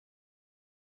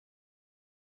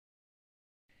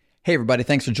Hey everybody,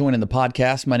 thanks for joining the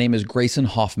podcast. My name is Grayson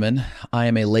Hoffman. I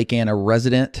am a Lake Anna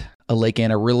resident, a Lake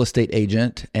Anna real estate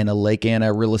agent, and a Lake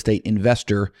Anna real estate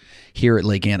investor here at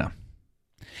Lake Anna.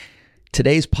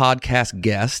 Today's podcast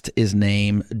guest is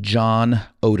named John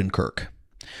Odenkirk.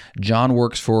 John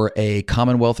works for a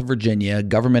Commonwealth of Virginia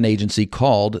government agency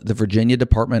called the Virginia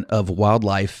Department of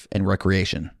Wildlife and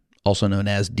Recreation, also known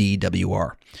as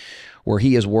DWR, where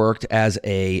he has worked as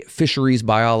a fisheries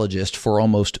biologist for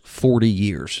almost 40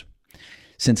 years.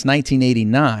 Since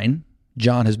 1989,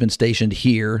 John has been stationed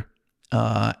here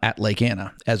at Lake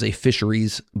Anna as a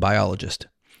fisheries biologist.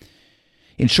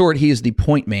 In short, he is the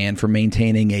point man for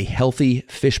maintaining a healthy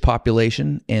fish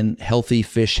population and healthy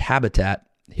fish habitat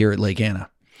here at Lake Anna.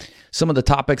 Some of the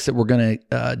topics that we're going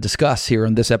to discuss here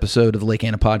on this episode of the Lake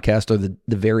Anna podcast are the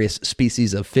various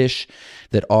species of fish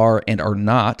that are and are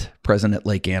not present at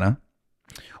Lake Anna,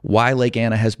 why Lake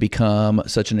Anna has become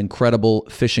such an incredible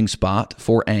fishing spot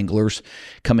for anglers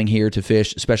coming here to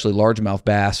fish, especially largemouth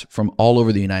bass from all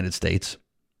over the United States,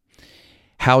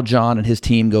 how John and his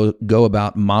team go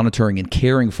about monitoring and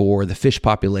caring for the fish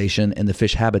population and the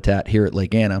fish habitat here at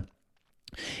Lake Anna.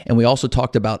 And we also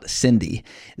talked about Cindy,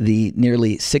 the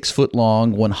nearly 6 foot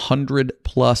long, 100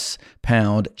 plus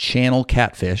pound channel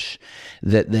catfish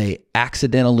that they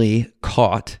accidentally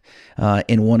caught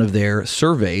in one of their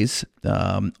surveys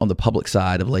on the public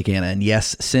side of Lake Anna. And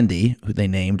yes, Cindy, who they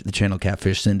named the channel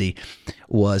catfish Cindy,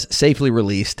 was safely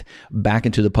released back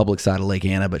into the public side of Lake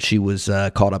Anna, but she was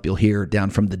caught up, you'll hear,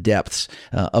 down from the depths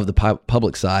of the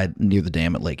public side near the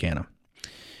dam at Lake Anna.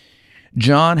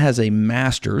 John has a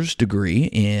master's degree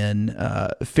in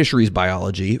fisheries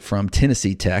biology from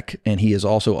Tennessee Tech, and he has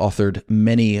also authored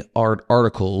many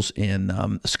articles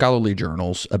in scholarly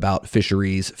journals about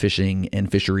fisheries, fishing, and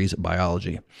fisheries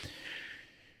biology.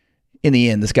 In the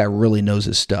end, this guy really knows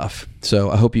his stuff.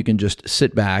 So I hope you can just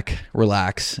sit back,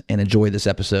 relax, and enjoy this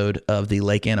episode of the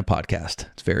Lake Anna podcast.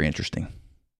 It's very interesting.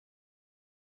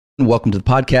 Welcome to the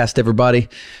podcast, everybody.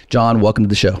 John, welcome to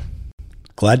the show.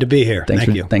 Glad to be here. Thank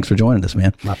you. Thanks for joining us,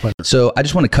 man. My pleasure. So I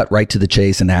just want to cut right to the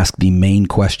chase and ask the main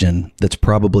question that's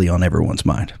probably on everyone's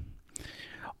mind.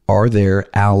 Are there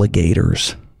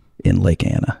alligators in Lake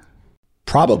Anna?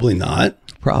 Probably not.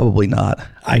 Probably not.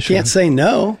 I can't say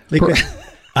no. Because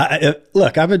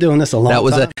look, I've been doing this a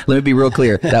long time. Let me be real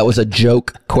clear. That was a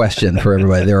joke question for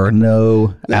everybody. There are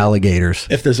no alligators.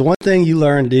 If there's one thing you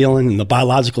learn dealing in the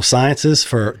biological sciences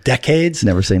for decades.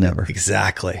 Never say never.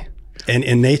 Exactly. And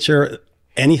in nature,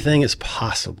 anything is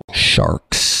possible.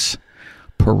 Sharks,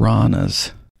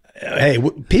 piranhas. Hey,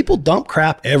 people dump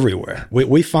crap everywhere.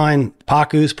 We find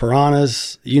pacus,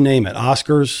 piranhas, you name it,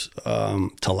 Oscars,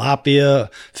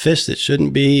 tilapia, fish that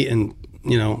shouldn't be in,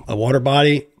 a water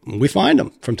body. We find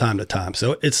them from time to time.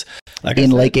 So it's like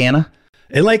in Lake Anna.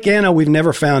 In Lake Anna, we've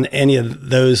never found any of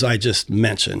those I just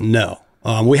mentioned. No.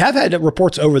 We have had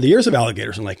reports over the years of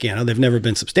alligators in Lake Anna. They've never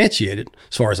been substantiated,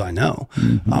 as far as I know.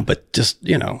 Mm-hmm. But just,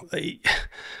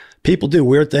 people do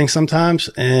weird things sometimes,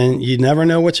 and you never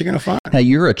know what you're going to find. Now,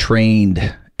 you're a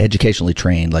educationally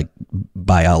trained, like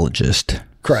biologist,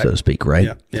 correct, so to speak,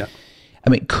 right? Yeah.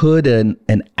 I mean, could an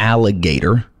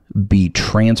alligator be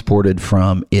transported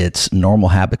from its normal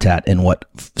habitat in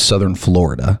southern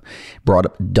Florida,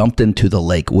 dumped into the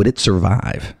lake? Would it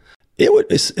survive? It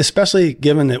would, especially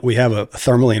given that we have a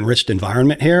thermally enriched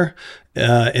environment here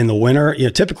in the winter.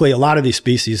 Typically a lot of these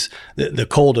species, the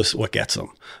cold is what gets them.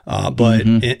 But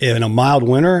in a mild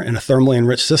winter in a thermally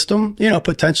enriched system,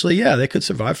 potentially, yeah, they could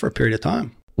survive for a period of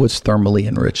time. What's thermally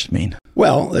enriched mean?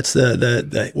 Well, it's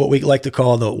the what we like to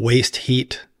call the waste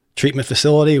heat treatment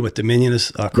facility with Dominion is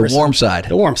the warm side.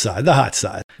 The warm side, the hot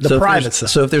side, the private side.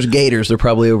 So if there's gators, they're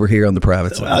probably over here on the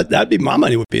private side. That'd be, my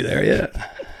money would be there, yeah.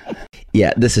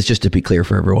 Yeah, this is just to be clear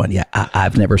for everyone. Yeah,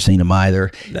 I've never seen them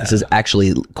either. No. This is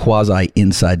actually quasi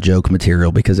inside joke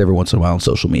material because every once in a while on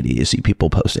social media you see people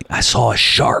posting, I saw a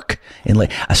shark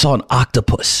I saw an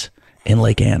octopus in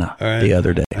Lake Anna the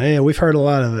other day. Yeah, we've heard a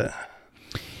lot of it.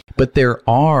 But there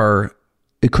are,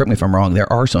 correct me if I'm wrong,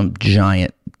 there are some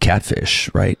giant catfish,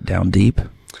 right, down deep?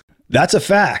 That's a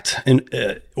fact. And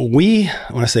when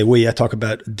I say we, I talk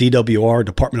about DWR,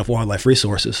 Department of Wildlife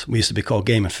Resources. We used to be called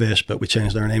Game and Fish, but we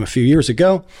changed our name a few years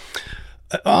ago.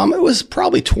 It was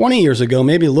probably 20 years ago,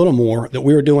 maybe a little more, that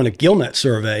we were doing a gill-net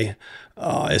survey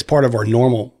as part of our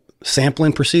normal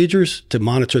sampling procedures to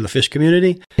monitor the fish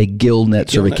community. A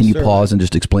gill-net survey. Can you pause and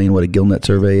just explain what a gill-net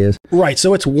survey is? Right.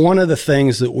 So it's one of the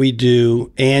things that we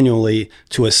do annually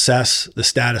to assess the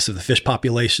status of the fish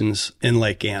populations in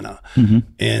Lake Anna. Mm-hmm.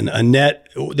 And a net,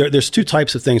 there's two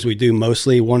types of things we do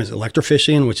mostly. One is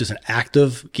electrofishing, which is an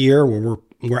active gear where we're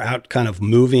we're out kind of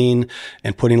moving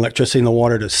and putting electricity in the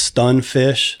water to stun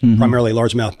fish, primarily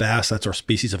largemouth bass. That's our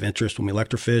species of interest when we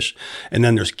electrofish. And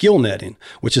then there's gill netting,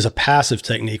 which is a passive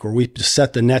technique where we just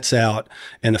set the nets out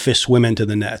and the fish swim into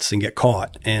the nets and get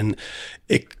caught. And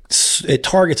it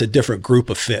targets a different group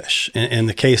of fish. In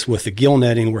the case with the gill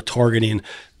netting, we're targeting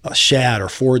shad or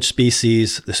forage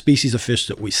species, the species of fish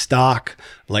that we stock,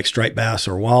 like striped bass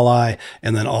or walleye,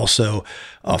 and then also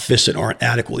fish that aren't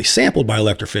adequately sampled by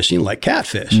electrofishing, like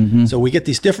catfish. So we get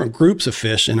these different groups of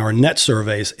fish in our net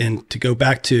surveys. And to go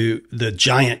back to the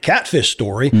giant catfish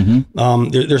story,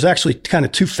 there's actually kind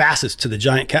of two facets to the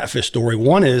giant catfish story.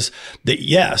 One is that,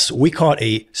 yes, we caught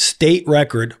a state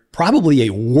record, probably a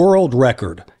world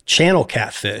record, channel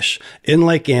catfish in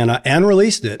Lake Anna and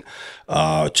released it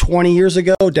 20 years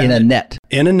ago. Down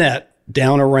in a net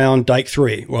down around Dike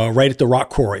 3, right at the rock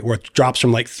quarry, where it drops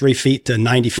from like 3 feet to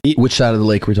 90 feet. Which side of the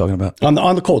lake are we talking about?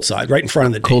 On the cold side, right in front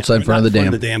of the dam. Cold side in front of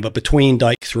the dam. But between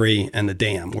Dike 3 and the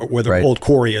dam, where the old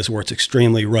quarry is, where it's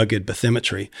extremely rugged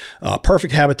bathymetry.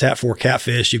 Perfect habitat for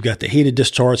catfish. You've got the heated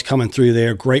discharge coming through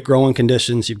there, great growing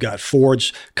conditions. You've got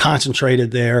forage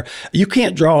concentrated there. You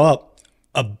can't draw up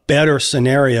a better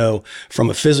scenario from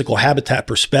a physical habitat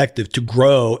perspective to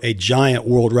grow a giant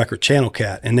world record channel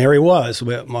cat. And there he was.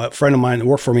 My friend of mine that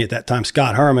worked for me at that time,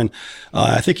 Scott Herman,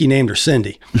 I think he named her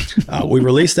Cindy. We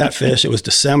released that fish. It was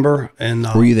December. And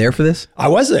were you there for this? I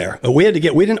was there.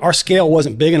 Our scale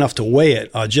wasn't big enough to weigh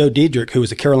it. Joe Diedrich, who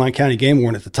was the Caroline County game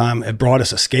warden at the time, had brought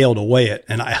us a scale to weigh it.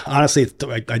 And I honestly,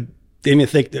 I didn't even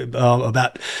think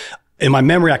about. In my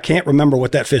memory, I can't remember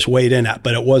what that fish weighed in at,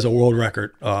 but it was a world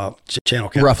record channel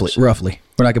catfish. Roughly.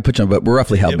 We're not going to put you on, but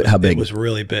roughly how big? It was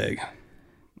really big.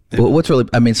 Some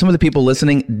of the people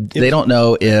listening, they don't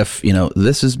know if,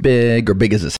 this is big or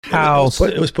big as this house.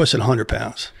 It was pushing 100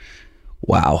 pounds.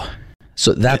 Wow.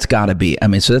 So that's got to be,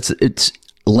 so it's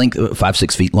length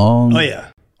 5-6 feet long. Oh, yeah.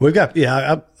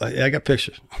 I got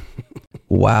pictures.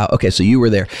 Wow. Okay. So you were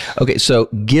there. Okay. So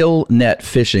gill net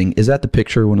fishing, is that the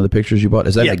picture, one of the pictures you bought?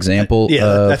 Is that an example?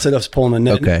 Yeah, that's us pulling a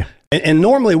net. Okay. And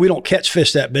normally we don't catch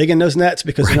fish that big in those nets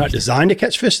because they're not designed to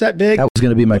catch fish that big. That was going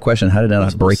to be my question. How did I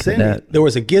not break the net? There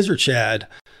was a gizzard shad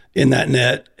in that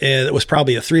net, and it was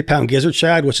probably a 3-pound gizzard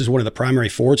shad, which is one of the primary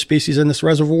forage species in this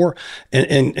reservoir.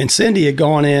 And Cindy had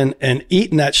gone in and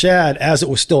eaten that shad as it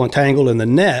was still entangled in the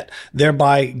net,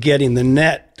 thereby getting the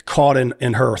net caught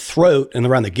in her throat and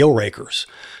around the gill rakers.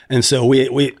 And so we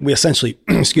essentially,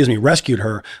 rescued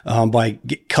her by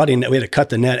cutting. We had to cut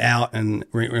the net out and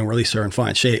release her in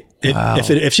fine shape.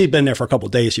 If she'd been there for a couple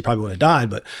of days, she probably would have died.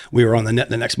 But we were on the net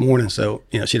the next morning, so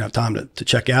she didn't have time to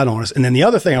check out on us. And then the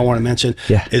other thing I want to mention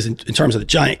is in terms of the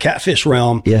giant catfish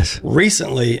realm. Yes.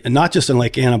 Recently, and not just in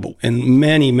Lake Anna, but in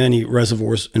many, many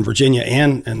reservoirs in Virginia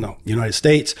and in the United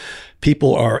States,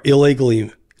 people are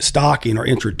illegally stocking or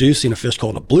introducing a fish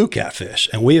called a blue catfish.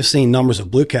 And we have seen numbers of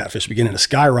blue catfish beginning to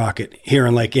skyrocket here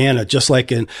in Lake Anna, just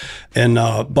like in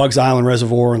Bugs Island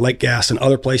Reservoir and Lake Gas and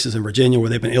other places in Virginia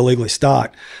where they've been illegally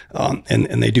stocked. And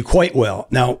they do quite well.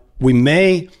 Now, we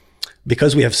may,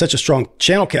 because we have such a strong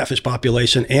channel catfish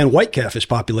population and white catfish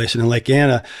population in Lake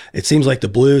Anna, it seems like the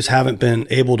blues haven't been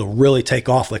able to really take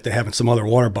off like they have in some other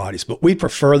water bodies. But we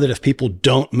prefer that if people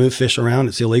don't move fish around,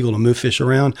 it's illegal to move fish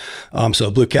around. So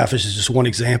blue catfish is just one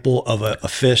example of a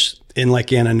fish in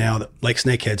Lake Anna now, like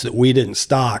snakeheads, that we didn't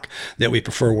stock, that we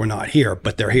prefer were not here,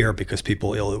 but they're here because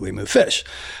people illegally move fish.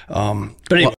 But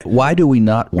anyway. Why do we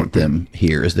not want them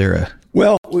here? Is there a...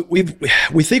 Well, we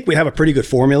think we have a pretty good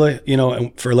formula,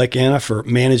 for Lake Anna for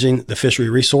managing the fishery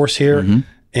resource here. Mm-hmm.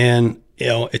 And,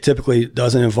 it typically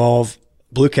doesn't involve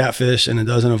blue catfish and it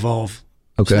doesn't involve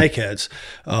snakeheads,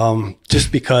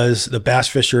 just because the bass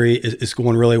fishery is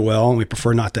going really well. And we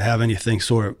prefer not to have anything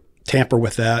sort of tamper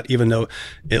with that, even though,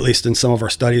 at least in some of our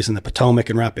studies in the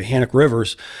Potomac and Rappahannock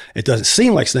rivers, it doesn't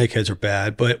seem like snakeheads are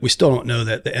bad, but we still don't know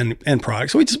that the end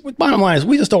product. So bottom line is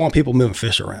we just don't want people moving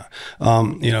fish around.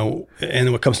 And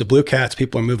when it comes to blue cats,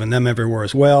 people are moving them everywhere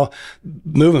as well.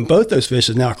 Moving both those fish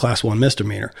is now a class 1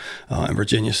 misdemeanor in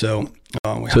Virginia. So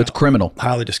it's criminal.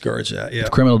 Highly discourage that. Yeah. It's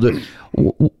criminal.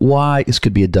 Why, this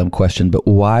could be a dumb question, but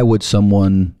why would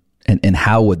someone... And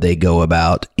how would they go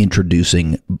about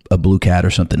introducing a blue cat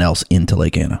or something else into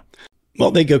Lake Anna?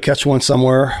 Well, they go catch one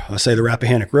somewhere, say the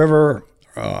Rappahannock River,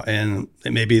 and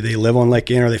maybe they live on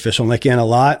Lake Anna or they fish on Lake Anna a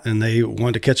lot, and they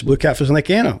want to catch blue catfish in Lake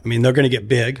Anna. I mean, they're going to get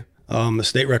big. The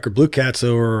state record blue cats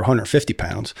are 150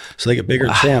 pounds, so they get bigger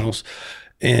channels.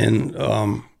 And,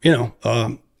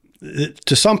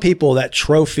 to some people, that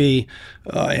trophy,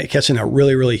 catching a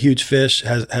really, really huge fish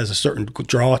has a certain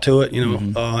draw to it,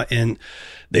 and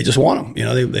they just want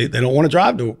them. They don't want to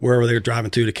drive to wherever they're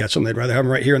driving to catch them. They'd rather have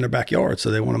them right here in their backyard,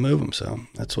 so they want to move them. So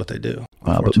that's what they do.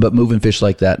 But moving fish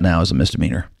like that now is a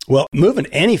misdemeanor. Well, moving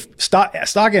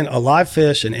stocking a live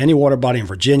fish in any water body in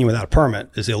Virginia without a permit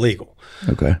is illegal.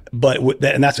 Okay.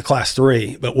 And that's a class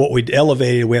 3. But what we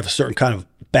elevated, we have a certain kind of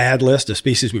bad list of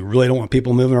species we really don't want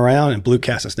people moving around, and blue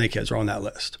cats and snakeheads are on that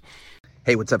list.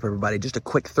 Hey, what's up, everybody? Just a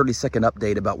quick 30-second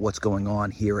update about what's going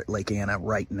on here at Lake Anna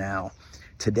right now.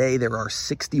 Today, there are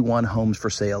 61 homes for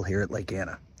sale here at Lake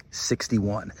Anna.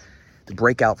 61. The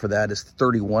breakout for that is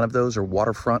 31 of those are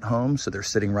waterfront homes, so they're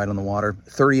sitting right on the water.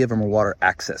 30 of them are water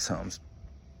access homes,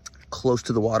 close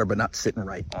to the water, but not sitting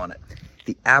right on it.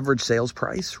 The average sales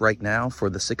price right now for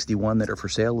the 61 that are for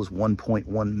sale is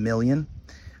 $1.1 million.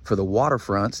 For the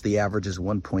waterfronts, the average is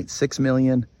 $1.6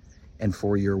 million. And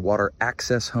for your water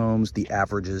access homes, the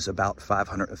average is about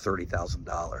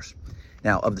 $530,000.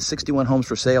 Now, of the 61 homes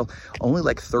for sale, only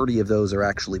like 30 of those are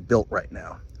actually built right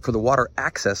now. For the water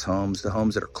access homes, the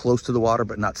homes that are close to the water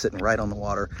but not sitting right on the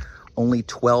water, only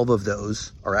 12 of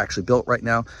those are actually built right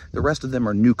now. The rest of them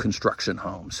are new construction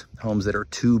homes that are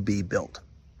to be built.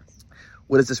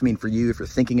 What does this mean for you? If you're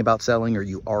thinking about selling or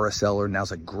you are a seller,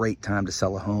 now's a great time to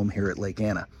sell a home here at Lake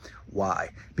Anna. Why?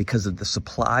 Because the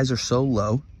supplies are so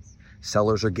low,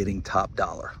 sellers are getting top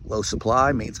dollar. Low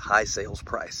supply means high sales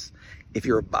price. If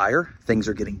you're a buyer, things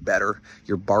are getting better.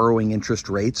 Your borrowing interest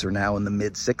rates are now in the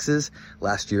mid-6s.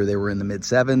 Last year, they were in the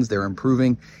mid-7s. They're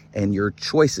improving. And your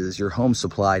choices, your home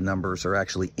supply numbers are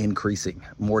actually increasing.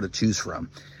 More to choose from.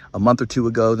 A month or two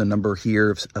ago, the number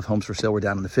here of homes for sale were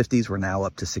down in the 50s. We're now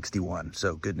up to 61.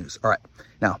 So good news. All right.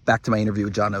 Now, back to my interview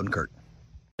with John Odenkirk.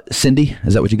 Cindy,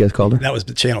 is that what you guys called her? That was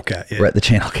the channel cat. Yeah. Right, the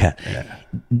channel cat. Yeah.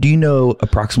 Do you know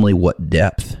approximately what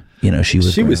depth she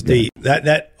was deep.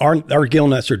 Our gill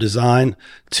nets are designed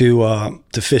to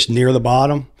fish near the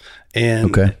bottom,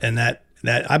 and that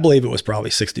I believe it was probably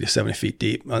 60 to 70 feet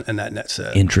deep in that net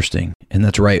set. Interesting, and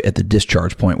that's right at the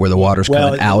discharge point where the water's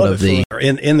coming out of the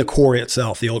in the quarry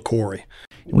itself, the old quarry.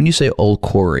 When you say old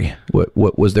quarry,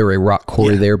 what was there a rock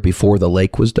quarry there before the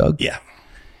lake was dug? Yeah.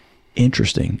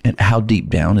 Interesting. And how deep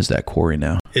down is that quarry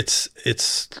now? It's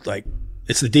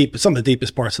some of the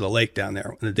deepest parts of the lake down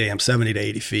there in the dam, 70 to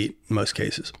 80 feet in most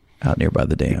cases. Out nearby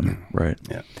the dam, right?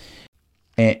 Yeah.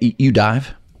 And you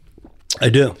dive? I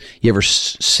do. You ever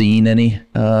seen any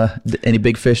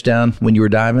big fish down when you were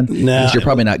diving? No. You're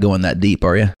probably not going that deep,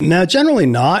 are you? No, generally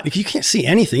not. You can't see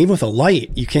anything. Even with a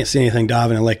light, you can't see anything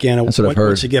diving in Lake Anna. That's what I've heard.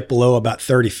 Once you get below about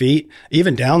 30 feet,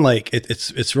 even down lake,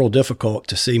 it's real difficult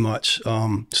to see much.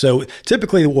 So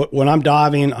typically when I'm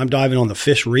diving on the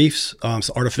fish reefs, some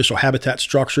artificial habitat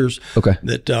structures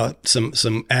that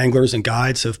some anglers and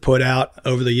guides have put out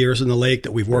over the years in the lake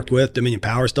that we've worked with. Dominion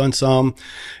Power's done some.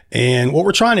 And what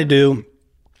we're trying to do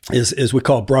is we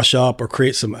call brush up or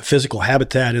create some physical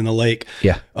habitat in the lake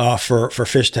for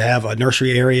fish to have a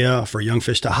nursery area, for young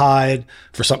fish to hide,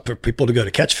 for people to go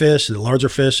to catch fish. The larger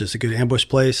fish is a good ambush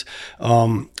place.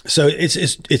 So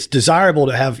it's desirable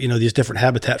to have these different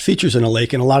habitat features in a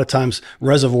lake, and a lot of times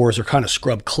reservoirs are kind of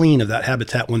scrubbed clean of that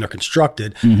habitat when they're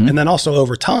constructed, and then also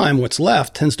over time, what's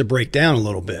left tends to break down a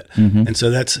little bit, and so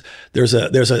there's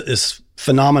this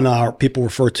phenomena people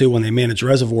refer to when they manage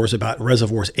reservoirs about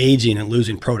reservoirs aging and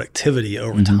losing productivity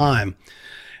over time.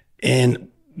 And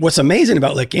what's amazing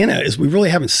about Lake Anna is we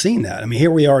really haven't seen that. I mean, here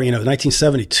we are,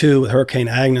 1972 with Hurricane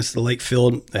Agnes, the lake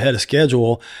filled ahead of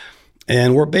schedule.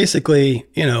 And we're basically,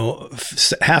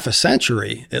 half a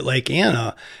century at Lake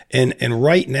Anna. And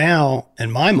right now,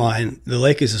 in my mind, the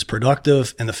lake is as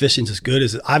productive and the fishing's as good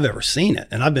as I've ever seen it.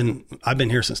 And I've been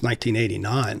here since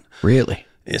 1989. Really?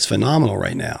 It's phenomenal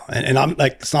right now. And I'm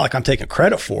like, it's not like I'm taking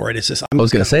credit for it. It's just, I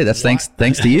was going to say that's thanks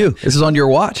to you. This is on your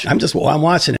watch. I'm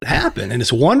watching it happen, and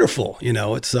it's wonderful.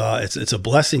 It's a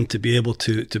blessing to be able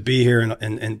to be here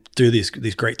and do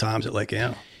these great times at Lake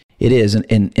Anna. It is. And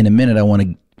in a minute, I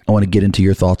want to get into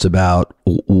your thoughts about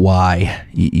why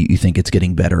you think it's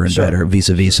getting better and better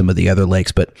vis-a-vis some of the other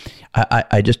lakes. But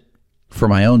I just, for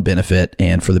my own benefit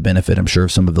and for the benefit, I'm sure,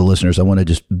 of some of the listeners, I want to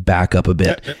just back up a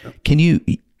bit.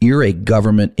 You're a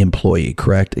government employee,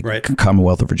 correct? Right.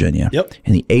 Commonwealth of Virginia. Yep.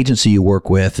 And the agency you work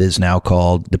with is now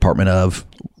called Department of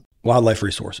Wildlife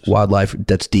Resources. Wildlife.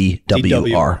 That's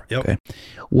DWR. Yep. Okay.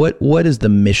 What is the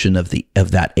mission of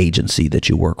that agency that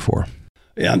you work for?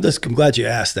 Yeah, I'm glad you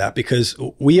asked that, because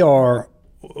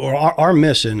our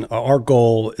mission, our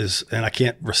goal is, and I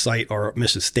can't recite our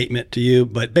mission statement to you,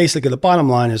 but basically the bottom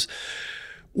line is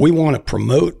we want to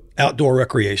promote outdoor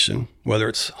recreation, whether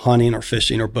it's hunting or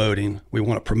fishing or boating. We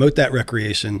want to promote that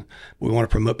recreation. We want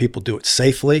to promote people do it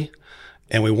safely.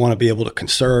 And we want to be able to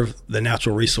conserve the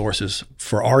natural resources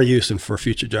for our use and for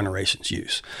future generations'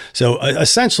 use. So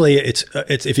essentially, it's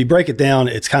if you break it down,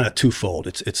 it's kind of twofold.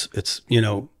 It's you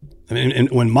know,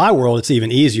 in my world, it's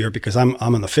even easier because I'm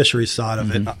on the fisheries side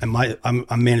of it, and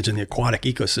I'm managing the aquatic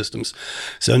ecosystems.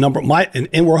 So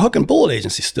and we're a hook and bullet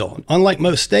agency still. Unlike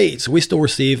most states, we still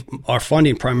receive our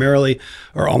funding primarily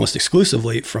or almost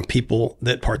exclusively from people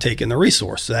that partake in the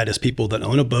resource. So that is people that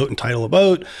own a boat and title a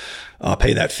boat.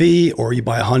 Pay that fee, or you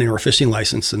buy a hunting or a fishing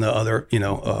license and the other,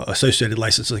 associated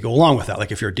licenses that go along with that.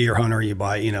 Like if you're a deer hunter, you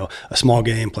buy, a small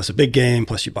game plus a big game,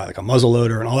 plus you buy like a muzzle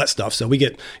loader and all that stuff. So we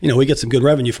get some good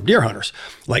revenue from deer hunters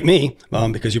like me,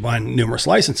 because you're buying numerous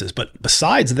licenses. But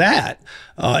besides that,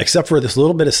 except for this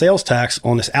little bit of sales tax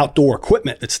on this outdoor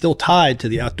equipment that's still tied to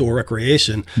the outdoor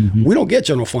recreation, we don't get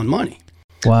general fund money.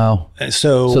 Wow. And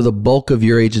so the bulk of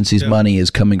your agency's money is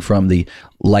coming from the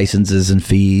licenses and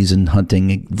fees and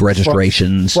hunting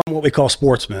registrations. From what we call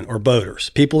sportsmen or boaters,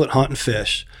 people that hunt and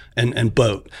fish and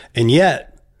boat. And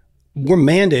yet we're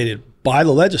mandated by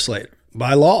the legislature,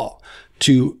 by law,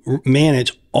 to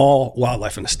manage all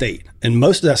wildlife in the state. And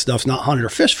most of that stuff's not hunted or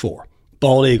fished for.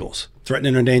 Bald eagles, threatened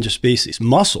and endangered species,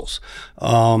 mussels,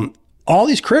 all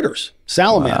these critters,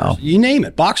 salamanders, you name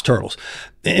it, box turtles.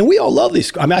 And we all love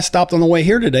these. I mean, I stopped on the way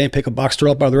here today and pick a box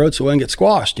turtle up by the road so I didn't get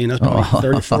squashed. It's probably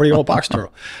 30, 40-year-old box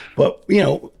turtle. But,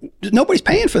 nobody's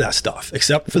paying for that stuff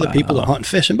except for the people that hunt and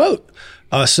fish and boat.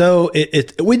 So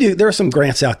there are some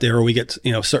grants out there where we get,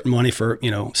 certain money for,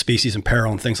 species in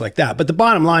peril and things like that. But the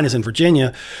bottom line is in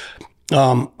Virginia,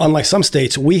 unlike some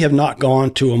states, we have not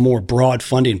gone to a more broad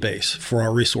funding base for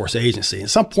our resource agency. At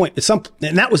some point,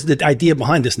 and that was the idea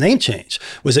behind this name change,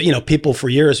 was that, people for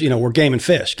years, we're game and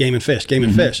fish, game and fish, game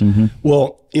and fish.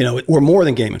 Well, we're more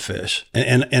than game and fish.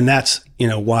 And that's,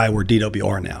 why we're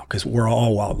DWR now, because we're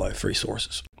all wildlife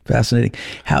resources. Fascinating.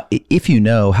 How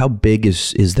big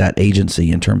is that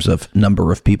agency in terms of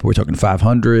number of people? We're talking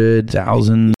 500,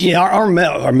 1,000? Yeah,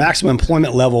 our maximum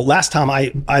employment level, last time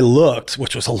I looked,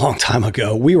 which was a long time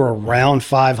ago, we were around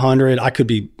 500. I could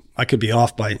be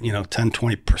off by, 10,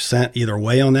 20% either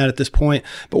way on that at this point,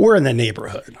 but we're in the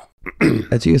neighborhood.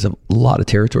 That's, you guys have a lot of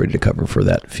territory to cover for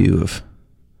that few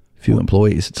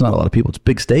employees. It's not a lot of people. It's a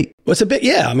big state. Well, it's a bit,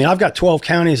 yeah. I mean, I've got 12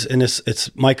 counties, and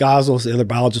it's Mike Oswald's the other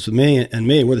biologist with me, and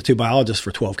me. We're the two biologists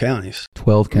for 12 counties.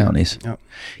 12 counties. Yep.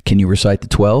 Can you recite the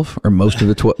 12 or most of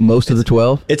the 12?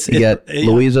 You got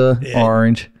Louisa,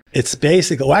 Orange. It's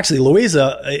basically, actually,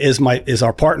 Louisa is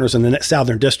our partners in the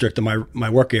southern district of my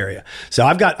work area. So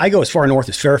I go as far north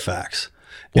as Fairfax.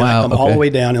 And I come all the way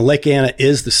down, and Lake Anna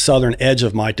is the southern edge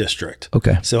of my district.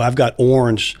 Okay. So I've got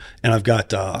Orange, and I've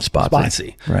got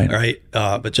Spotsy. Right.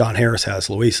 But John Harris has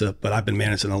Louisa, but I've been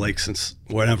managing the lake since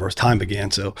whenever as time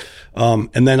began. So,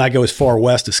 and then I go as far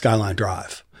west as Skyline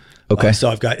Drive. Okay. So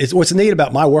I've got, what's neat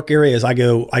about my work area is I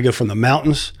go from the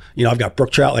mountains. I've got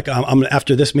brook trout. Like I'm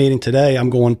after this meeting today, I'm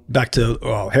going back to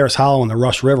Harris Hollow and the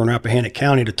Rush River in Rappahannock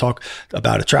County to talk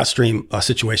about a trout stream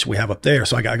situation we have up there.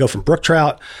 So I go from brook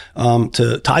trout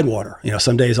to tidewater.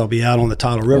 Some days I'll be out on the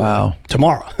tidal river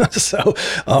tomorrow. So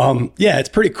yeah, it's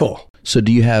pretty cool. So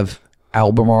do you have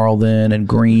Albemarle then and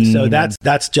Green? So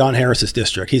that's John Harris's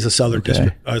district. He's a southern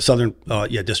district,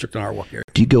 district in our work area.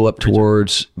 Do you go up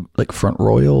towards like Front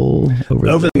Royal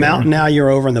over the mountain? Now you're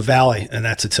over in the valley, and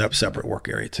that's a separate work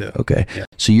area too. Okay, yeah.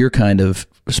 So you're kind of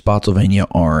Spotsylvania,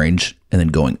 Orange, and then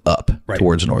going up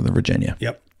towards Northern Virginia.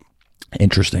 Yep.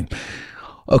 Interesting.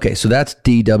 Okay, so that's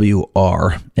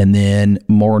DWR, and then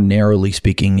more narrowly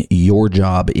speaking, your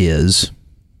job is,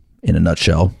 in a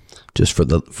nutshell, just for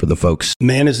the folks,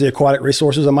 manage the aquatic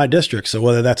resources of my district. So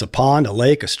whether that's a pond, a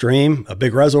lake, a stream, a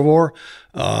big reservoir,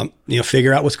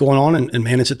 figure out what's going on and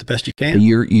manage it the best you can.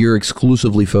 You're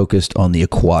exclusively focused on the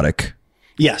aquatic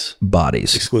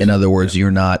bodies. Exclusively. In other words,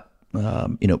 you're not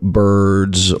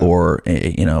birds or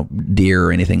deer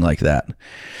or anything like that.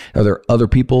 Are there other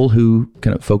people who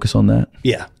kind of focus on that?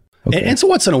 Yeah. Okay. And so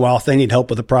once in a while, if they need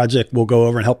help with a project, we'll go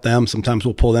over and help them. Sometimes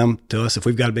we'll pull them to us if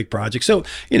we've got a big project. So,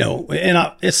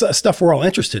 it's stuff we're all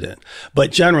interested in.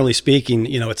 But generally speaking,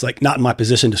 it's like not in my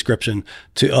position description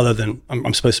other than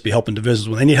I'm supposed to be helping divisions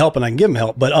when they need help and I can give them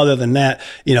help. But other than that,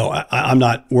 I'm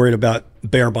not worried about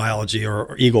bear biology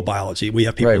or eagle biology. We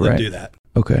have people that do that.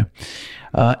 Okay.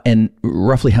 And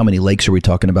roughly how many lakes are we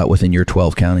talking about within your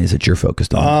 12 counties that you're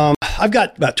focused on? I've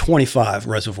got about 25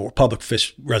 public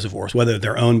fish reservoirs, whether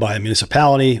they're owned by a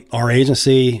municipality, our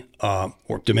agency,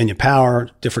 or Dominion Power.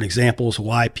 Different examples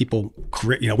why people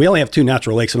create. We only have 2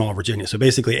 natural lakes in all of Virginia, so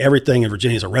basically everything in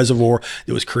Virginia is a reservoir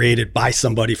that was created by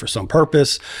somebody for some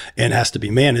purpose and has to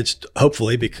be managed.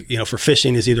 Hopefully, because for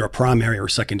fishing is either a primary or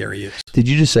secondary use. Did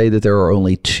you just say that there are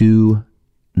only 2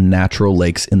 natural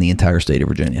lakes in the entire state of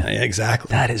Virginia? Yeah, exactly.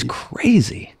 That is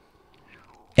crazy.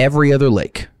 Every other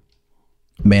lake,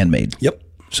 man-made. Yep.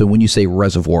 So when you say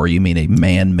reservoir, you mean a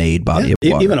man-made body of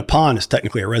water. Even a pond is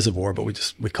technically a reservoir, but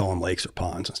we call them lakes or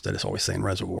ponds instead of always saying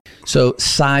reservoir. So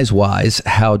size-wise,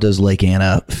 how does Lake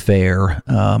Anna fare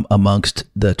amongst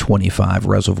the 25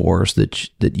 reservoirs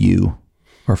that you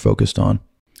are focused on?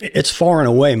 It's far and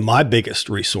away my biggest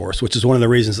resource, which is one of the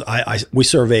reasons we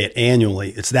survey it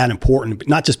annually. It's that important,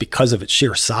 not just because of its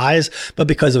sheer size, but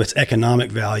because of its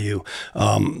economic value.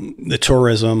 The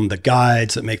tourism, the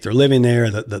guides that make their living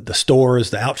there, the stores,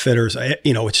 the outfitters,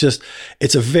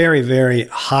 it's a very, very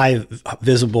high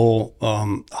visible,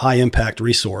 high impact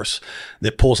resource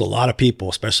that pulls a lot of people,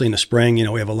 especially in the spring.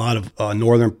 We have a lot of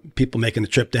northern people making the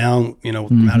trip down,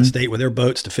 from out of state with their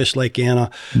boats to fish Lake Anna.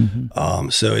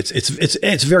 So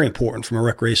it's very important from a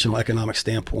recreational economic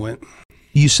standpoint.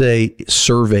 You say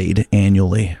surveyed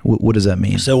annually. What does that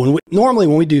mean? So when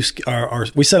we do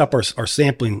we set up our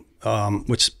sampling,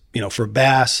 which for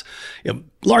bass,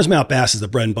 largemouth bass is the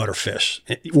bread and butter fish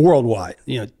worldwide.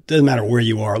 It doesn't matter where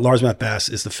you are. Largemouth bass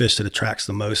is the fish that attracts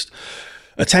the most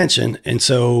attention, and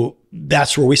so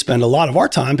that's where we spend a lot of our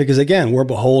time because again, we're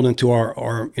beholden to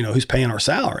our who's paying our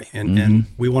salary, and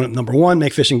we want to, number one,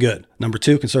 make fishing good. Number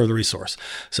two, conserve the resource.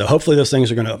 So hopefully those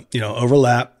things are going to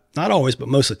overlap. Not always, but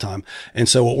most of the time. And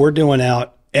so what we're doing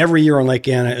out every year on Lake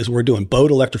Anna is we're doing boat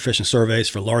electrofishing surveys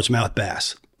for largemouth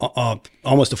bass,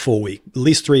 almost a full week, at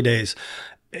least 3 days.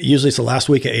 Usually it's the last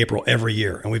week of April every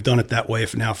year, and we've done it that way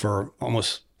for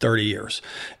almost 30 years.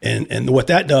 And what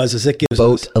that does is it gives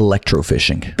boat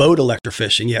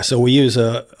electrofishing. Yeah. So we use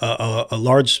a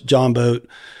large John boat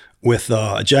with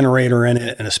a generator in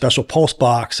it and a special pulse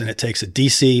box, and it takes a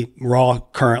DC raw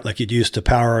current like you'd use to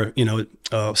power,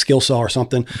 a skill saw or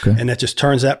something. Okay. And that just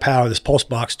turns that power, this pulse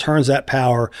box turns that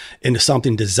power into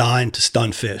something designed to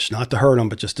stun fish, not to hurt them,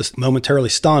 but just to momentarily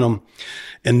stun them.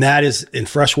 And that is, in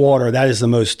freshwater, that is the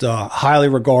most highly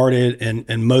regarded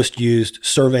and most used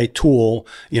survey tool,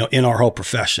 in our whole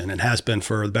profession, and has been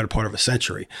for the better part of a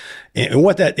century. And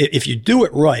if you do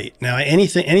it right, now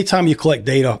anytime you collect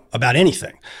data about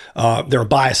anything, there are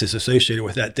biases associated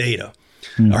with that data.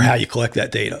 Or how you collect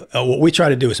that data. What we try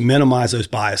to do is minimize those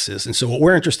biases. And so what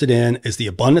we're interested in is the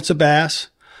abundance of bass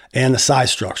and the size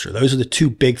structure. Those are the 2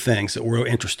 big things that we're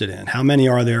interested in. How many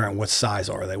are there and what size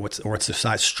are they? What's the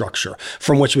size structure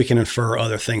from which we can infer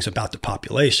other things about the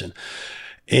population.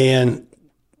 And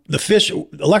the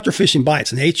electrofishing by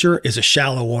its nature is a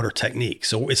shallow water technique.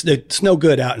 So it's no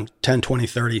good out in 10, 20,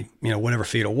 30, whatever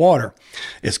feet of water.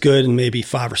 It's good in maybe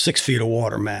 5 or 6 feet of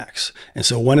water max. And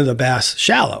so when are the bass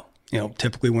shallow?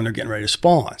 Typically when they're getting ready to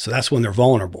spawn. So that's when they're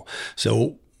vulnerable.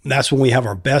 So that's when we have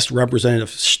our best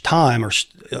representative time or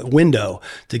window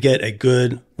to get a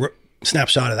good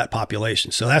snapshot of that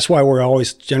population. So that's why we're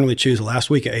always generally choose the last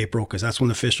week of April, because that's when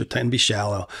the fish tend to be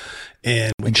shallow.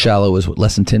 And shallow is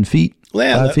less than 10 feet?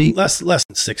 Yeah, 5 feet? Less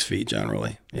than 6 feet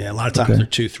generally. Yeah, a lot of times they're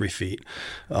 2-3 feet.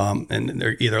 And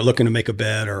they're either looking to make a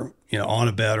bed or, on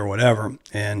a bed or whatever.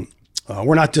 And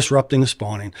we're not disrupting the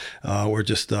spawning. We're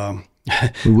just...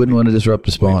 we wouldn't want to disrupt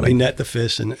the spawning. We net the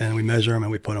fish and we measure them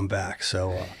and we put them back.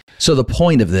 So the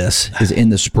point of this is in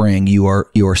the spring, you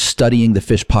are studying the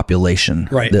fish population.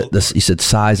 Right. You said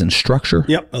size and structure?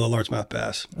 Yep, of the largemouth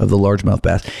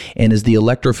bass. And is the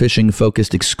electrofishing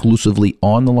focused exclusively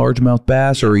on the largemouth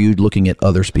bass, or are you looking at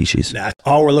other species?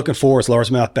 All we're looking for is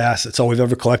largemouth bass. That's all we've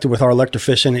ever collected with our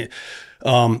electrofishing.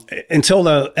 Until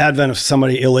the advent of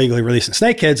somebody illegally releasing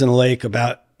snakeheads in the lake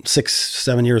about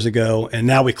 6-7 years ago. And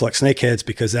now we collect snakeheads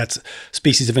because that's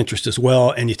species of interest as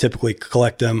well. And you typically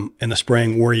collect them in the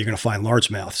spring where you're going to find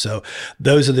largemouth. So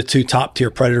those are the 2 top tier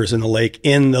predators in the lake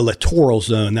in the littoral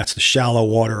zone. That's the shallow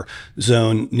water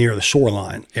zone near the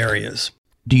shoreline areas.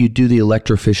 Do you do the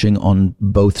electrofishing on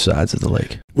both sides of the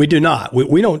lake? We do not.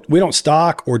 We don't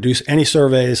stock or do any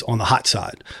surveys on the hot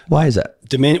side. Why is that?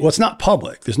 Well, it's not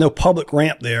public. There's no public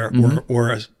ramp there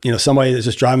where somebody that's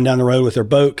just driving down the road with their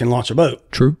boat can launch a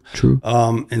boat. True.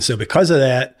 And so because of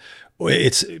that,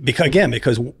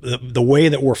 because the way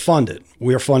that we're funded,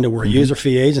 we're a user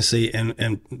fee agency,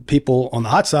 and people on the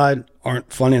hot side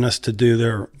aren't funding us to do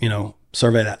their,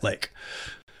 survey that lake.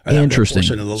 Interesting.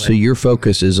 portion of the lake. So your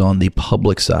focus is on the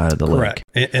public side of the Correct.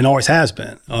 lake. And always has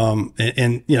been.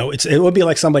 And you know, it would be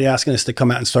like somebody asking us to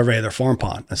come out and survey their farm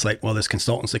pond. It's like, well, there's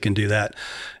consultants that can do that.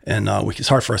 And it's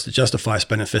hard for us to justify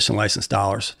spending fishing license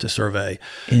dollars to survey.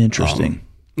 Interesting.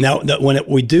 Now,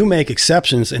 we do make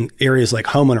exceptions in areas like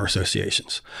homeowner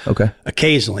associations. Okay.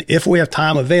 Occasionally, if we have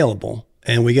time available,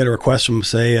 and we get a request from,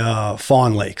 say,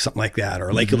 Fawn Lake, something like that,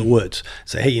 or Lake of the Woods,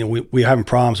 say, hey, you know, we're having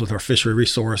problems with our fishery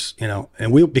resource, you know,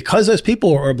 and because those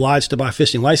people are obliged to buy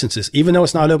fishing licenses, even though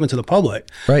it's not open to the public,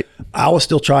 right? I will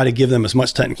still try to give them as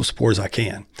much technical support as I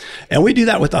can. And we do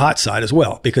that with the hot side as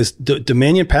well, because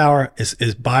Dominion Power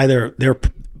is by their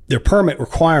permit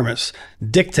requirements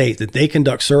dictate that they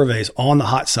conduct surveys on the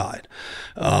hot side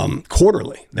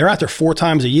quarterly. They're out there 4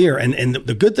 times a year. And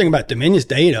the good thing about Dominion's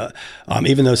data,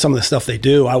 even though some of the stuff they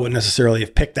do, I wouldn't necessarily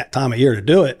have picked that time of year to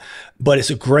do it, but it's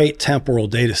a great temporal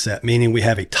data set, meaning we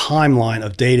have a timeline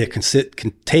of data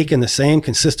can take in the same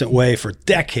consistent way for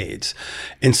decades.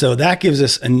 And so that gives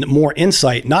us more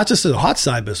insight, not just to the hot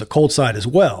side, but as a cold side as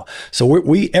well. So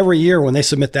we every year when they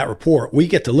submit that report, we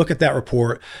get to look at that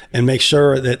report and make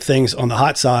sure that things on the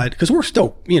hot side, because we're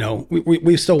still, you know,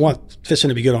 we still want fishing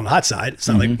to be good on the hot side. It's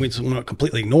not like we just want to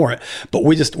completely ignore it, but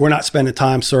we're not spending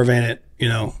time surveying it. You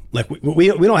know, like we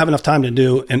don't have enough time to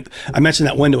do. And I mentioned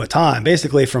that window of time,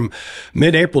 basically from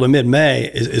mid-April to mid-May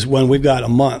is when we've got a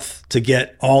month to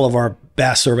get all of our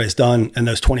bass surveys done in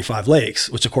those 25 lakes,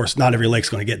 which of course not every lake's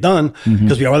going to get done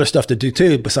because we have other stuff to do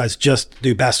too, besides just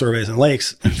do bass surveys in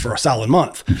lakes for a solid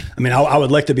month. I mean, I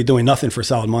would like to be doing nothing for a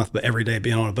solid month, but every day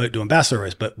being on a boat doing bass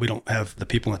surveys, but we don't have the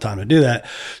people and the time to do that.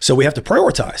 So we have to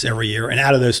prioritize every year. And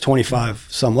out of those 25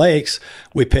 some lakes,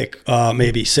 we pick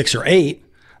maybe 6 or 8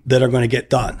 that are going to get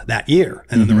done that year.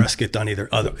 And then the rest get done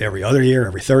every other year,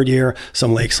 every third year.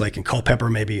 Some lakes like in Culpeper,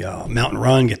 maybe Mountain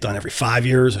Run get done every 5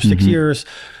 years or 6 years.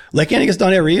 Lake Annie gets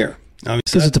done every year.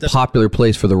 Because it's a popular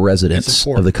place for the residents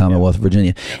of the Commonwealth of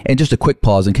Virginia. And just a quick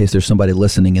pause in case there's somebody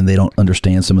listening and they don't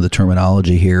understand some of the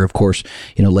terminology here. Of course,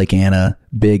 you know, Lake Anna,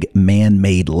 big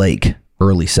man-made lake,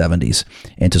 early 70s.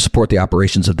 And to support the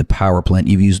operations of the power plant,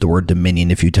 you've used the word Dominion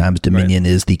a few times. Dominion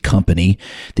is the company,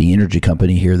 the energy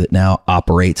company here that now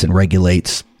operates and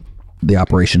regulates the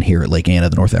operation here at Lake Anna,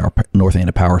 the North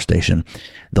Anna Power Station.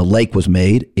 The lake was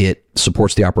made. It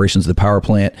supports the operations of the power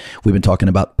plant. We've been talking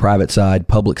about private side,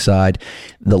 public side.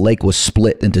 The lake was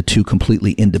split into 2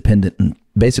 completely independent and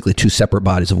basically 2 separate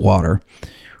bodies of water.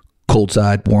 Cold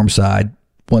side, warm side.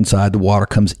 One side, the water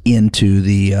comes into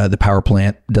the power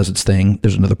plant, does its thing.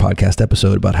 There's another podcast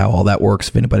episode about how all that works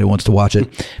if anybody wants to watch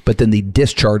it. But then the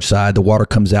discharge side, the water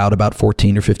comes out about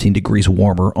 14 or 15 degrees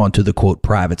warmer onto the, quote,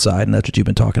 private side. And that's what you've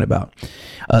been talking about.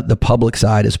 The public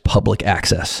side is public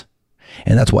access.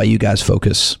 And that's why you guys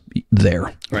focus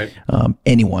there. Right.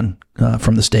 Anyone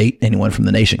from the state, anyone from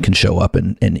the nation can show up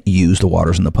and use the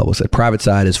waters in the public side. Private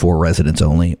side is for residents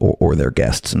only or their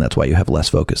guests. And that's why you have less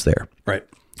focus there. Right.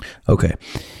 Okay.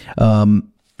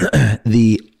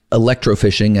 The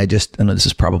electrofishing, I know this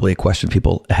is probably a question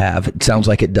people have. It sounds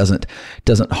like it doesn't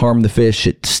harm the fish.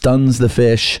 It stuns the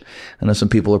fish. I know some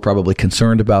people are probably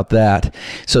concerned about that.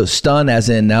 So stun as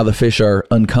in now the fish are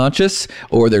unconscious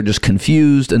or they're just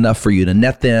confused enough for you to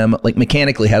net them. Like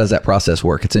mechanically, how does that process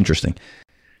work? It's interesting.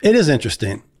 It is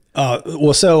interesting.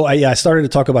 So I started to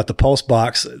talk about the pulse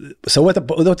box. So what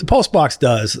the pulse box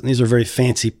does, these are very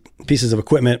fancy pieces of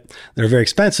equipment that are very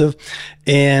expensive,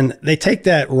 and they take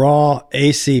that raw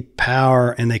AC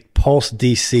power and they pulse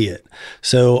DC it.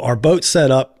 So our boat's set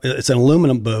up, it's an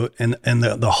aluminum boat, and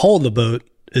the hull of the boat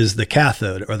is the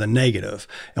cathode or the negative.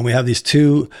 And we have these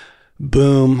 2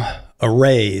 boom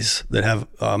arrays that have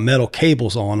metal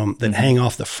cables on them that hang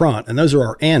off the front, and those are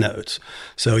our anodes.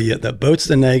 So the boat's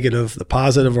the negative, the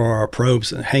positive are our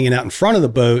probes hanging out in front of the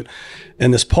boat,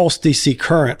 and this pulse DC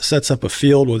current sets up a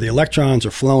field where the electrons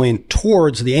are flowing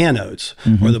towards the anodes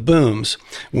or the booms.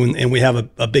 And we have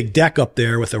a big deck up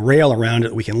there with a rail around it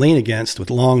that we can lean against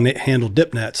with long handled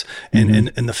dip nets. And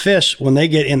the fish, when they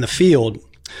get in the field,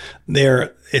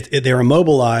 they're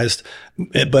immobilized,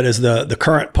 but as the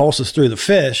current pulses through the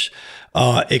fish,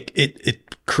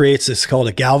 it creates this called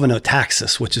a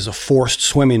galvanotaxis, which is a forced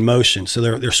swimming motion. So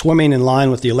they're swimming in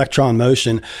line with the electron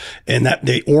motion, and that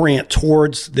they orient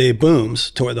towards the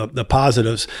booms, toward the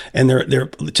positives, and they're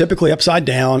typically upside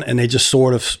down, and they just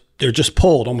they're just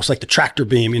pulled almost like the tractor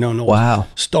beam, in old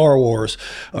Star Wars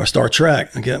or Star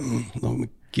Trek. I get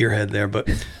gearhead there, but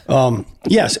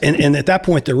yes, and at that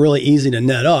point they're really easy to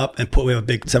net up and we have a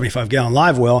big 75-gallon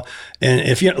live well, and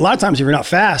a lot of times if you're not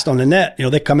fast on the net,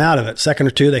 they come out of it, second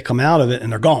or 2, they come out of it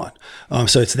and they're gone.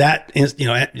 So it's that,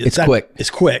 it's quick. It's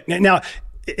quick. Now,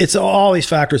 it's all these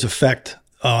factors affect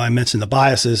I mentioned the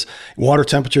biases. Water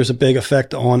temperature is a big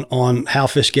effect on how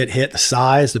fish get hit. The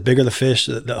size, the bigger the fish,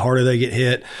 the harder they get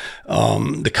hit.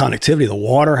 The conductivity of the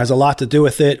water has a lot to do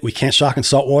with it. We can't shock in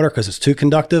salt water because it's too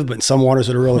conductive, but in some waters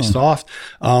that are really soft,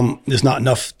 there's not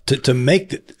enough to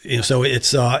make it. So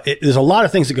it's there's a lot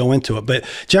of things that go into it. But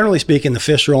generally speaking, the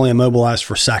fish are only immobilized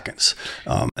for seconds.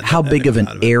 How big of an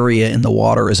area in the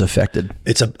water is affected?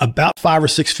 It's about 5 or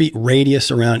 6 feet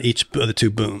radius around each of the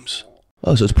two booms.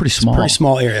 Oh, so it's pretty small. Pretty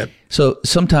small area. So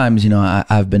sometimes,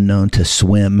 I've been known to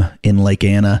swim in Lake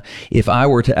Anna. If I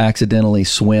were to accidentally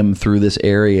swim through this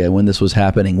area when this was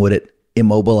happening, would it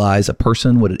immobilize a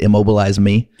person? Would it immobilize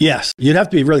me? Yes. You'd have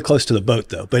to be really close to the boat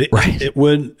though, but it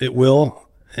will,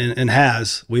 and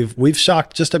has. We've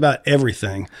shocked just about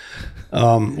everything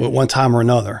at one time or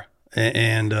another.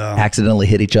 And accidentally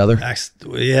hit each other?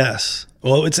 Yes.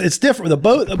 Well, it's different. The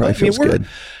boat probably feels good.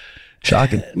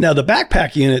 Shocking. Now the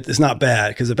backpack unit is not bad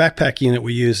because the backpack unit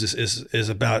we use is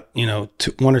about 1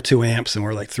 or 2 amps, and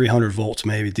we're like 300 volts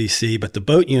maybe DC. But the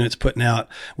boat unit's putting out,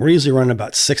 we're usually running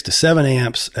about 6 to 7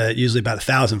 amps at usually about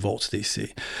 1,000 volts DC.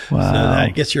 Wow. So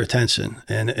that gets your attention,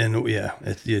 and yeah.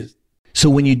 So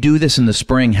when you do this in the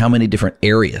spring, how many different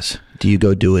areas do you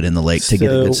go do it in the lake to get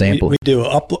a good sample? We do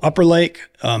upper lake,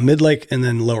 mid lake, and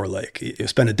then lower lake. You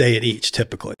spend a day at each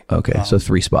typically. Okay, so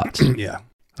 3 spots. Yeah.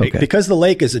 Okay. Because the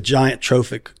lake is a giant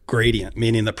trophic gradient,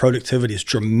 meaning the productivity is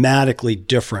dramatically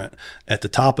different at the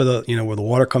top of the, where the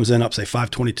water comes in up, say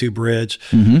 522 bridge,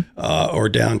 or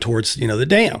down towards, the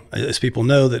dam. As people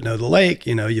know the lake,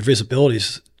 your visibility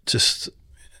is just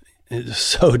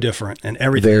so different, and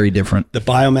everything. Very different. The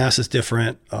biomass is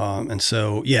different. And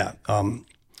so, yeah,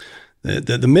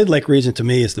 the mid-lake region to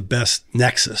me is the best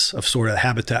nexus of sort of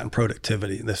habitat and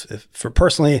productivity. For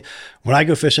personally, when I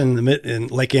go fishing in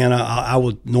Lake Anna, I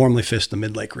would normally fish the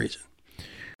mid-lake region.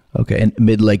 Okay, and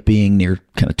mid-lake being near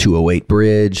kind of 208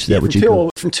 bridge.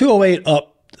 From 208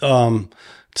 up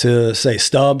to say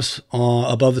Stubbs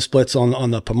above the splits on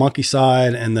the Pamunkey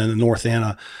side, and then the North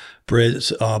Anna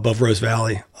bridge above Rose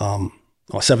Valley.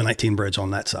 719 bridge on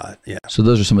that side. Yeah. So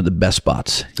those are some of the best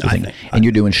spots. I think. And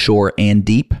you're doing shore and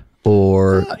deep?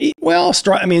 Or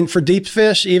for deep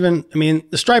fish, even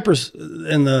the stripers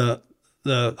and the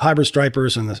hybrid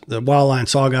stripers and the wildline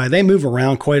saugeye, they move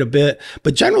around quite a bit.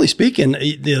 But generally speaking,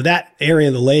 that area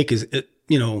of the lake is,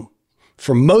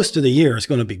 for most of the year, it's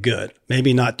going to be good.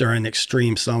 Maybe not during the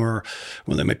extreme summer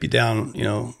when they might be down,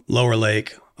 lower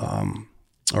lake,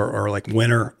 or like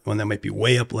winter when they might be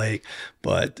way up lake.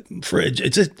 But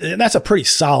that's a pretty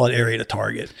solid area to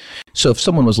target. So if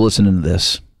someone was listening to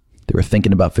this, they were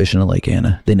thinking about fishing in Lake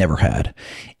Anna, they never had,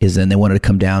 then they wanted to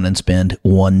come down and spend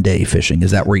 1 day fishing.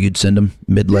 Is that where you'd send them?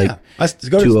 Mid-lake, yeah.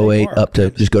 208 up to,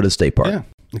 just go to the state park. Yeah,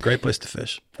 a great place to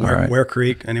fish. Right. Ware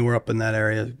Creek, anywhere up in that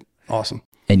area, awesome.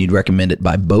 And you'd recommend it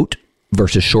by boat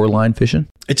versus shoreline fishing?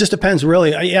 It just depends,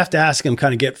 really. You have to ask them,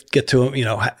 kind of get to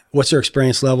them, what's their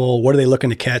experience level? What are they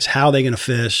looking to catch? How are they going to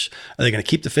fish? Are they going to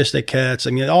keep the fish they catch?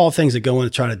 All things that go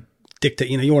into try to dictate,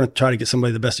 you want to try to get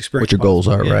somebody the best experience. What your goals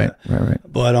are, yeah. Right.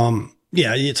 But,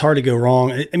 yeah, it's hard to go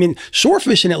wrong. Shore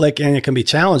fishing at Lake Anna can be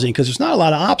challenging because there's not a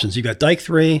lot of options. You've got Dike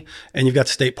 3 and you've got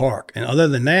the state park. And other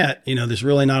than that, there's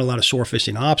really not a lot of shore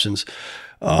fishing options.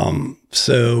 Kayaks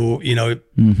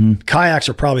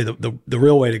are probably the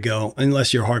real way to go,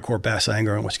 unless you're a hardcore bass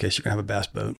angler, in which case you're going to have a bass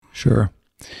boat. Sure.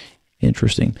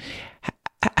 Interesting.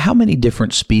 How many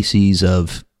different species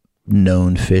of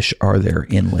known fish are there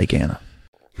in Lake Anna?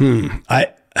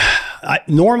 I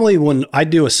normally, when I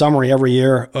do a summary every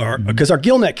year, because our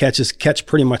gill net catch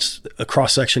pretty much a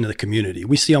cross section of the community.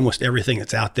 We see almost everything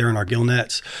that's out there in our gill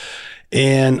nets,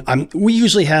 and we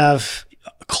usually have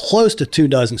close to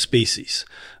 24 species.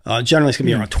 Generally, it's going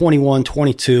to be around 21,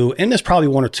 22, and there's probably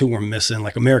 1 or 2 we're missing,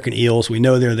 like American eels. We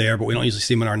know they're there, but we don't usually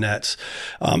see them in our nets.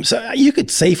 So you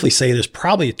could safely say there's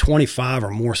probably 25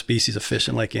 or more species of fish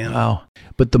in Lake Anna. Wow.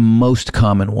 But the most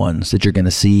common ones that you're going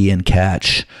to see and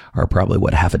catch are probably,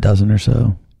 half a dozen or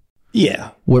so?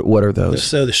 Yeah. What are those?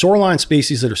 So the shoreline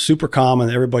species that are super common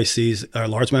that everybody sees are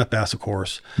largemouth bass, of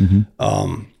course.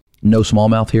 Mm-hmm. No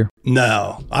smallmouth here?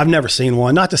 No, I've never seen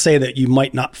one. Not to say that you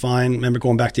might not find, remember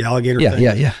going back to the alligator thing?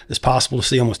 Yeah. It's possible to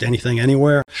see almost anything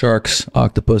anywhere. Sharks,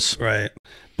 octopus. Right.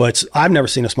 But I've never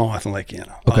seen a smallmouth in Lake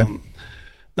Anna. Okay.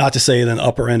 Not to say then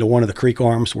upper end of one of the creek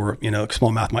arms where,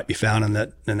 smallmouth might be found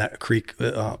in that creek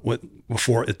above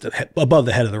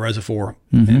the head of the reservoir.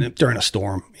 Mm-hmm. And during a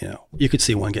storm, you could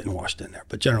see one getting washed in there,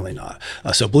 but generally not.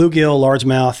 So bluegill,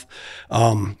 largemouth,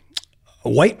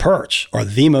 white perch are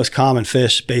the most common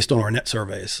fish based on our net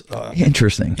surveys.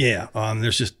 Interesting. Yeah.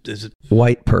 There's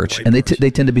white perch. And they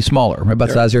tend to be smaller, right about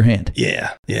the size of your hand.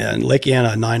 Yeah. Yeah. And Lake Anna,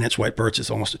 a 9-inch white perch is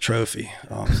almost a trophy.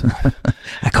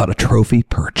 I call it a trophy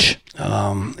perch.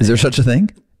 Is there such a thing?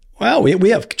 Well, we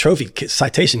have trophy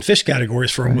citation fish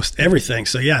categories for almost everything.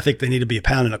 So yeah, I think they need to be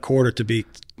 1.25 pounds to be,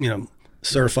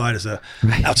 certified as a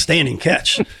outstanding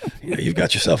catch. You've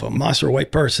got yourself a monster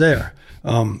white perch there.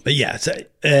 But yeah,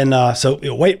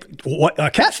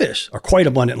 catfish are quite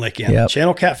abundant in Lake Anna. Yep.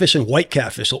 Channel catfish and white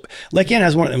catfish. Lake Anna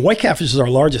has one, and white catfish is our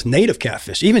largest native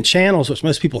catfish. Even channels, which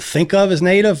most people think of as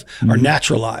native, are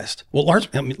naturalized. Well,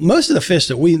 most of the fish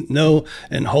that we know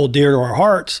and hold dear to our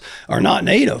hearts are not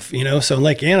native. So in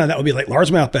Lake Anna, that would be like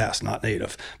largemouth bass, not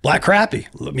native. Black crappie.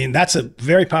 I mean, that's a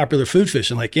very popular food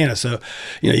fish in Lake Anna. So,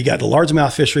 you got the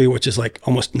largemouth fishery, which is like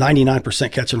almost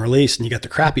 99% catch and release, and you got the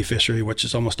crappie fishery, which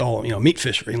is almost all meat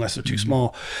fishery unless they're too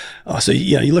small. So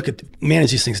you look at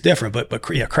manage these things different, but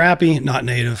crappie, not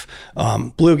native.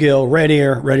 Bluegill, red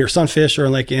ear sunfish are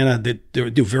in Lake Anna. They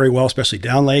do very well, especially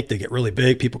down lake. They get really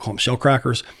big. People call them shell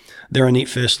crackers. They're a neat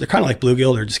fish. They're kind of like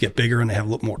bluegill. They just get bigger and they have a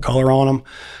little more color on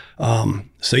them.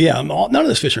 So yeah, none of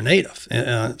those fish are native.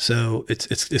 So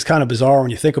it's kind of bizarre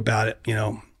when you think about it,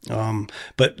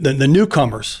 but the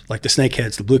newcomers, like the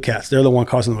snakeheads, the blue cats, they're the one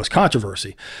causing the most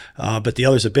controversy. But the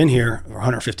others have been here for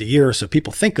 150 years. So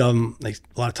people think of them, a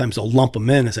lot of times they'll lump them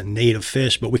in as a native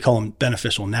fish, but we call them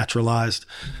beneficial naturalized.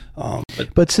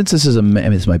 But since this is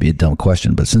this might be a dumb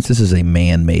question, but since this is a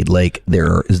man-made lake, there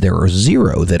are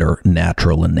 0 that are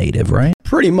natural and native, right?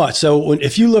 Pretty much. So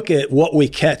if you look at what we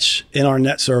catch in our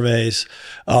net surveys,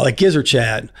 like gizzard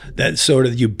shad, that sort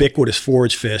of ubiquitous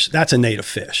forage fish, that's a native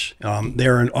fish.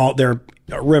 They're in all their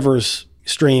rivers,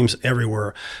 streams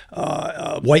everywhere.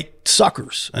 White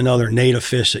suckers, another native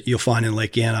fish that you'll find in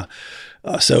Lake Anna.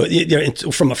 So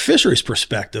from a fisheries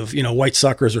perspective, white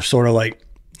suckers are sort of like,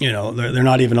 they're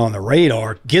not even on the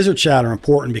radar. Gizzard shad are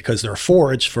important because they're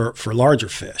forage for larger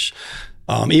fish.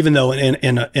 Even though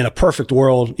in a perfect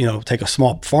world, take a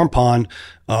small farm pond,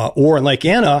 or in Lake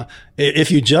Anna, if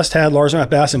you just had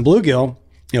largemouth bass and bluegill,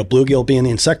 bluegill being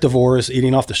the insectivores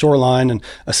eating off the shoreline and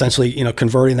essentially,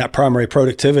 converting that primary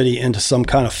productivity into some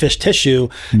kind of fish tissue,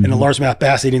 and the largemouth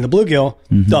bass eating the bluegill,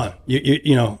 done.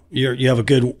 You have a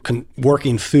good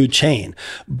working food chain.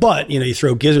 But, you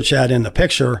throw gizzard shad in the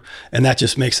picture and that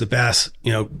just makes the bass,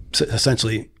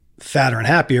 essentially fatter and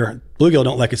happier. Bluegill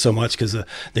don't like it so much because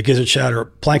the gizzard shad are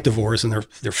planktivores and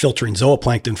they're filtering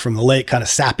zooplankton from the lake, kind of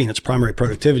sapping its primary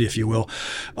productivity, if you will.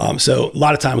 So a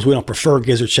lot of times we don't prefer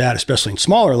gizzard shad, especially in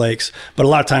smaller lakes, but a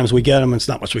lot of times we get them and it's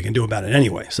not much we can do about it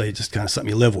anyway. So it's just kind of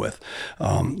something you live with.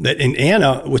 In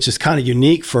Anna, which is kind of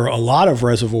unique for a lot of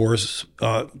reservoirs,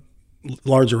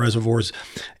 larger reservoirs,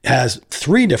 has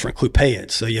 3 different clupeids.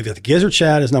 So you've got the gizzard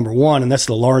shad is number 1, and that's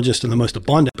the largest and the most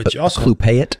abundant. But you also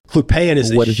clupeid. Clupeid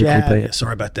is what the is shad. clupeid?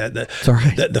 Sorry about that.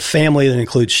 Sorry. The family that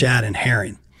includes shad and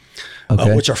herring,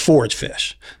 which are forage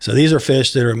fish. So these are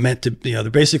fish that are meant to,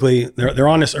 they're basically they're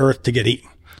on this earth to get eaten.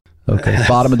 Okay,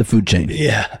 bottom of the food chain.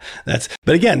 Yeah,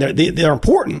 but again, they're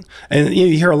important, and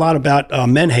you hear a lot about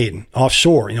menhaden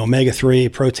offshore.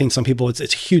 Omega-3 protein. Some people, it's a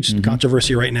huge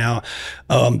controversy right now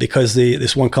because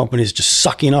this one company is just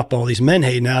sucking up all these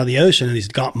menhaden out of the ocean and these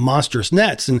monstrous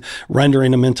nets and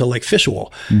rendering them into like fish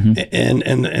oil.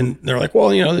 And they're like, well,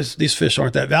 these fish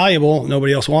aren't that valuable.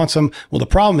 Nobody else wants them. Well, the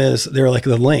problem is they're like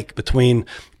the link between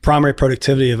primary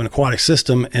productivity of an aquatic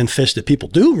system and fish that people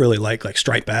do really like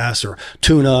striped bass or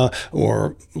tuna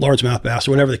or largemouth bass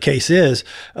or whatever the case is.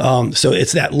 So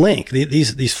it's that link.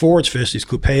 These forage fish, these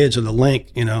clupeids, are the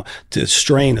link, to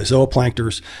strain the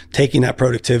zooplankters, taking that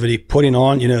productivity, putting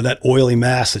on, that oily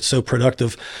mass that's so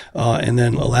productive, and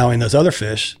then allowing those other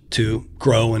fish to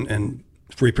grow and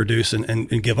reproduce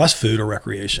and give us food or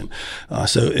recreation.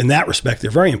 So in that respect,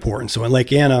 they're very important. So in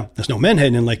Lake Anna, there's no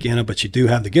menhaden in Lake Anna, but you do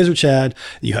have the gizzard shad.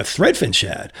 You have threadfin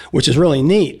shad, which is really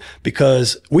neat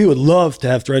because we would love to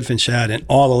have threadfin shad in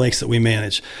all the lakes that we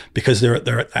manage because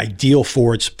they're ideal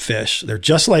forage fish. They're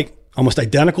just like almost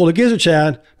identical to gizzard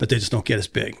shad, but they just don't get as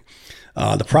big.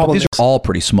 The problem these are all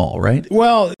pretty small, right?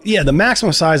 Well, yeah, the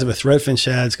maximum size of a threadfin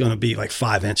shad is going to be like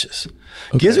 5 inches.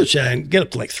 Okay. Gizzard shad get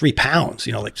up to like 3 pounds,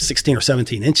 like 16 or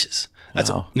 17 inches. That's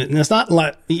and it's not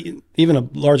like even a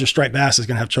larger striped bass is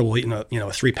going to have trouble eating a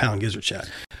 3-pound gizzard shad.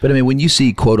 But I mean, when you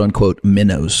see quote unquote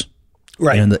minnows,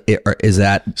 right? And is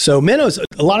that so? Minnows.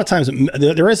 A lot of times,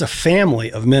 there is a family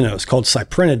of minnows called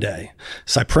cyprinidae.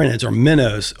 Cyprinids are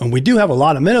minnows, and we do have a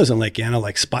lot of minnows in Lake Anna,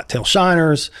 like spot-tail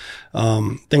shiners,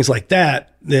 things like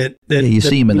that. You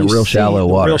see them in the real shallow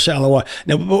water. Real shallow water.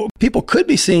 Now, people could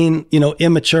be seeing,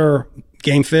 immature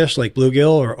game fish like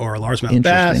bluegill or largemouth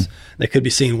bass. They could be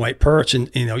seeing white perch and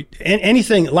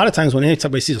anything. A lot of times when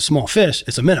anybody sees a small fish,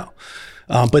 it's a minnow.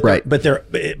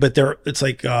 It's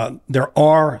like there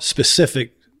are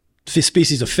specific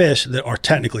species of fish that are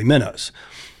technically minnows.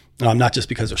 Not just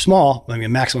because they're small. I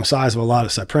mean, maximum size of a lot of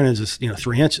cyprinids is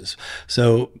 3 inches.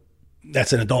 So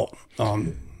that's an adult.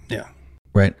 Yeah.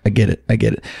 Right. I get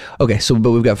it. Okay. So,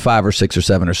 but we've got 5 or 6 or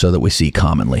 7 or so that we see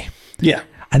commonly. Yeah.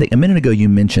 I think a minute ago you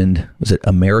mentioned, was it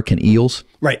American eels?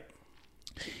 Right.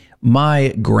 My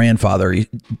grandfather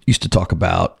used to talk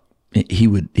about, he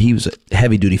was a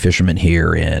heavy duty fisherman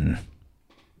here in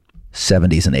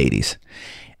 70s and 80s.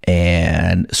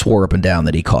 And swore up and down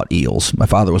that he caught eels. My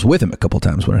father was with him a couple of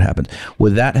times when it happened.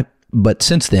 But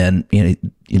since then,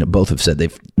 both have said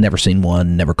they've never seen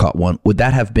one, never caught one. Would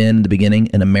that have been in the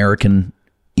beginning an American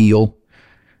eel?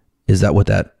 Is that what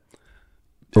that?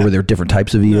 Or were there different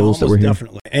types of eels that were here?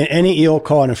 Definitely. Any eel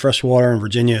caught in freshwater in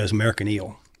Virginia is American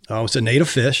eel. It's a native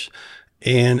fish,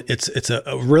 and it's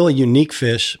a really unique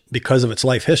fish because of its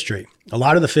life history. A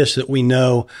lot of the fish that we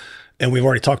know. And we've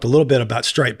already talked a little bit about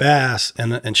striped bass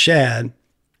and shad.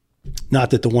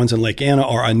 Not that the ones in Lake Anna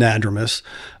are anadromous,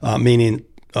 meaning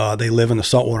they live in the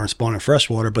saltwater and spawn in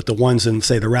freshwater, but the ones in,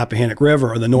 say, the Rappahannock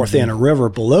River or the North Anna River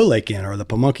below Lake Anna or the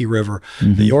Pamunkey River,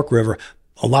 the York River,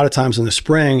 a lot of times in the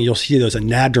spring, you'll see those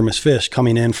anadromous fish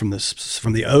coming in from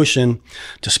the ocean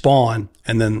to spawn,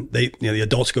 and then the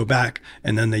adults go back,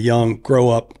 and then the young grow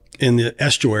up in the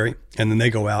estuary, and then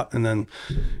they go out, and then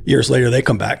years later they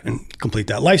come back and complete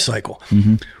that life cycle.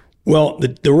 Mm-hmm. Well,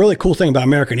 the really cool thing about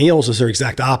American eels is they're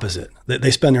exact opposite.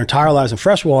 They spend their entire lives in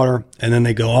freshwater, and then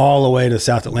they go all the way to the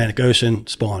South Atlantic Ocean,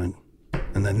 spawning,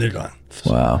 and then they're done.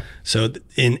 Wow. So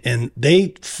and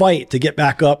they fight to get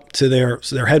back up to their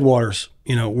headwaters,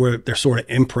 where they're sort of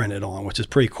imprinted on, which is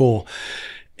pretty cool.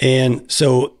 And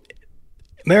so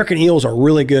American eels are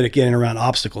really good at getting around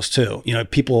obstacles too.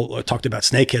 People talked about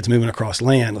snakeheads moving across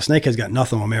land. The snakehead's got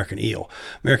nothing on American eel.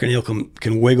 American eel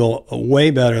can wiggle way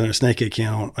better than a snakehead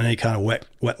can on any kind of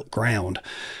wet ground.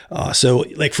 So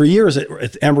like for years at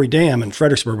Embry Dam in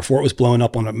Fredericksburg, before it was blowing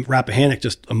up on the Rappahannock,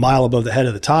 just a mile above the head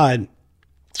of the tide,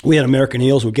 we had American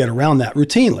eels would get around that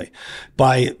routinely.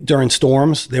 During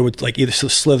storms, they would like either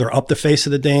slither up the face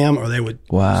of the dam or they would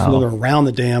slither around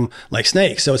the dam like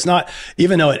snakes. So it's not,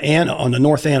 even though at Anna, on the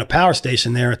North Anna power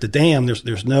station there at the dam,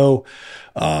 there's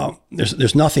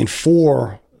nothing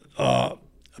for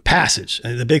passage.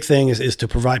 And the big thing is to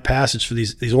provide passage for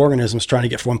these organisms trying to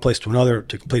get from one place to another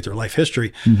to complete their life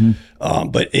history. Mm-hmm.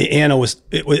 But Anna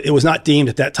it was not deemed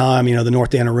at that time, the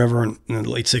North Anna River in the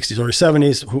late 60s, early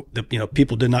 70s,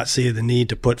 people did not see the need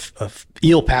to put a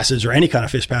eel passage or any kind of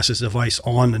fish passage device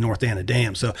on the North Anna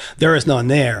Dam. So there is none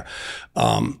there.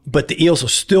 But the eels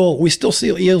we still see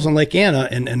eels on Lake Anna,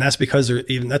 and that's because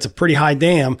that's a pretty high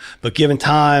dam, but given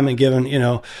time and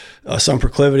given, some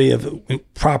proclivity of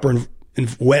proper in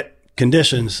wet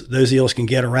conditions, those eels can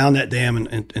get around that dam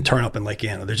and turn up in Lake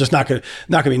Anna. They're just not going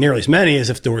to be nearly as many as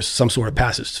if there was some sort of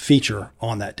passage feature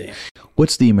on that dam.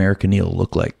 What's the American eel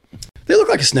look like? They look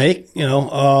like a snake.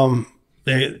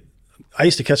 I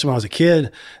used to catch them when I was a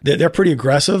kid. They're pretty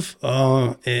aggressive.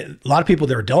 A lot of people,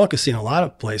 they're a delicacy in a lot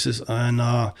of places, and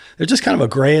they're just kind of a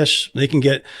grayish. They can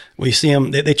get, when you see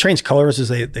them, they change colors as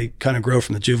they kind of grow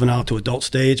from the juvenile to adult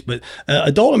stage. But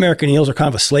adult American eels are kind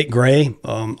of a slate gray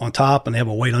on top, and they have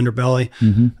a white underbelly.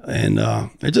 Mm-hmm. And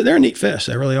they're a neat fish.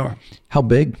 They really are. How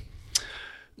big?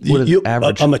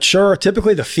 Average? A mature,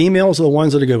 typically the females are the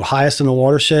ones that go highest in the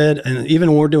watershed. And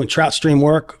even when we're doing trout stream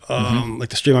work, like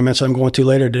the stream I mentioned I'm going to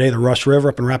later today, the Rush River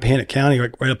up in Rappahannock County,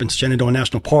 right up in Shenandoah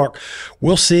National Park,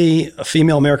 we'll see a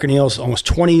female American eels almost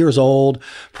 20 years old,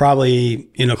 probably,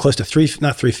 close to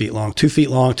not 3 feet long, 2 feet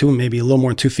long, maybe a little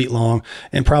more than 2 feet long,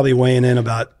 and probably weighing in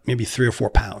about maybe 3 or 4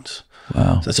 pounds.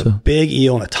 Wow. So that's a big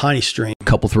eel in a tiny stream. A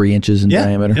couple, 3 inches in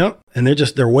diameter. Yeah. And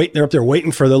they're up there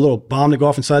waiting for the little bomb to go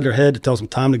off inside their head to tell them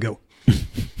time to go.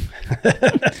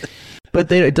 But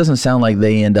it doesn't sound like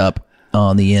they end up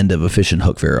on the end of a fishing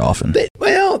hook very often.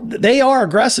 They are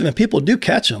aggressive, and people do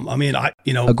catch them. I mean,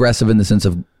 aggressive in the sense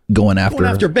of going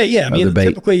after bait. Yeah. I mean,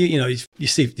 typically, you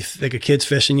see like a kid's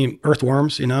fishing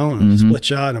earthworms, and a split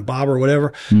shot and a bobber or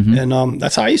whatever. Mm-hmm. And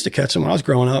that's how I used to catch them when I was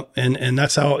growing up. And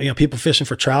that's how, people fishing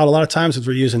for trout, a lot of times if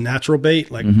they're using natural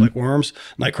bait, like worms,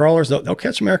 night crawlers, they'll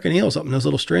catch American eels up in those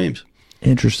little streams.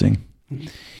 Interesting.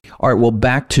 All right. Well,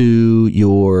 back to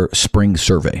your spring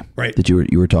survey, right, that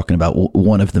you were talking about.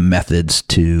 One of the methods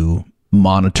to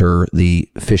monitor the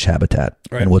fish habitat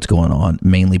and what's going on,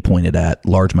 mainly pointed at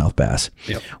largemouth bass,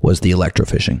 was the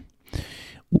electrofishing.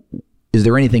 Is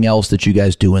there anything else that you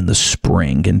guys do in the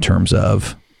spring in terms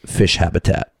of fish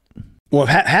habitat? Well,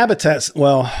 habitats.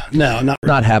 Well, no,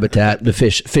 not habitat. The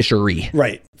fishery.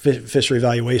 Right. Fishery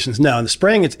valuations. No, in the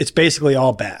spring, it's basically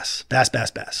all bass.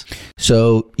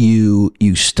 So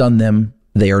you stun them.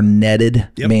 They are netted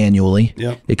manually.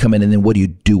 Yep. They come in, and then what do you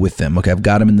do with them? Okay, I've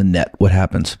got them in the net. What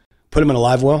happens? Put them in a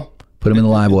live well.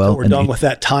 We're done with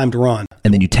that timed run.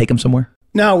 And then you take them somewhere?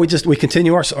 No, we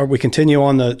continue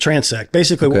on the transect.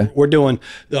 Basically, we're doing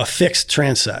fixed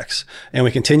transects, and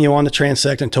we continue on the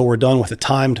transect until we're done with the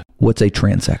timed. What's a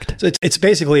transect? So it's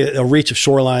basically a reach of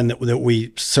shoreline that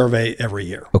we survey every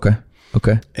year.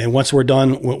 Okay. And once we're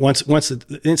done,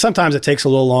 and sometimes it takes a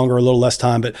little longer, a little less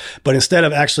time, but instead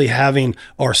of actually having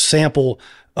our sample,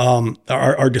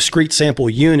 our discrete sample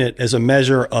unit as a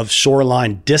measure of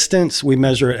shoreline distance, we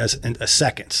measure it as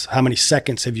seconds. How many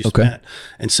seconds have you spent?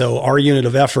 And so our unit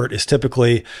of effort is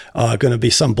typically going to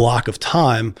be some block of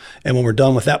time. And when we're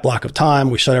done with that block of time,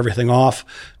 we shut everything off.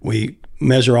 We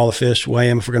measure all the fish, weigh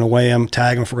them if we're going to weigh them,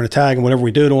 tag them if we're going to tag them, whatever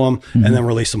we do to them, and then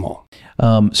release them all.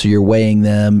 So you're weighing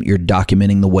them, you're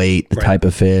documenting the weight, the type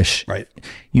of fish. Right.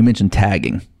 You mentioned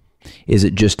tagging. Is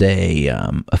it just a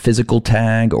physical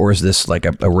tag, or is this like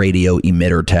a radio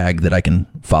emitter tag that I can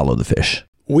follow the fish?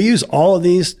 We use all of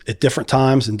these at different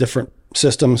times and different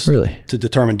systems to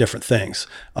determine different things.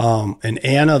 And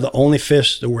Anna, the only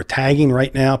fish that we're tagging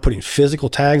right now, putting physical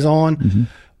tags on,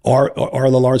 are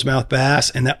the largemouth bass,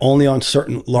 and that only on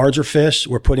certain larger fish.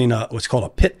 We're putting what's called a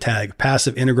PIT tag,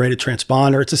 passive integrated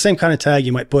transponder. It's the same kind of tag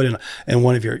you might put in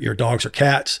one of your dogs or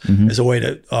cats as a way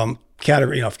to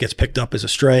if it gets picked up as a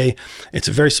stray. It's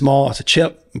a very small, it's a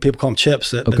chip, and people call them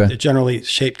chips. They're generally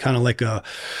shaped kind of like a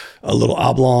little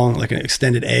oblong, like an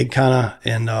extended egg kind of,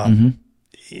 and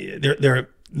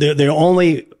they're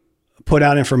only put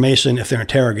out information if they're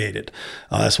interrogated.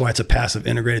 That's why it's a passive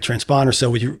integrated transponder.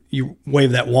 So when you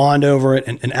wave that wand over it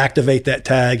and activate that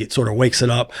tag, it sort of wakes it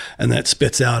up, and then it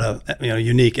spits out a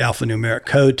unique alphanumeric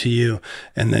code to you.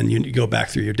 And then you go back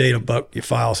through your data book, your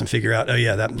files, and figure out,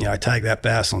 I tagged that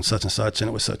bass on such and such, and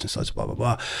it was such and such, blah, blah,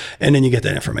 blah. And then you get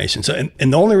that information. So,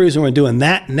 and the only reason we're doing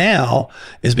that now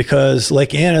is because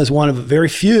Lake Anna is one of very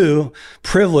few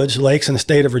privileged lakes in the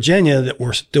state of Virginia that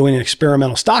we're doing an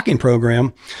experimental stocking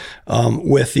program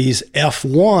with these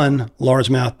F1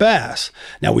 largemouth bass.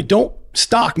 Now, we don't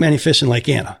stock many fish in Lake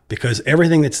Anna because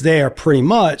everything that's there pretty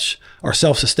much are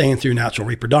self-sustained through natural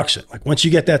reproduction. Like once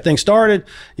you get that thing started,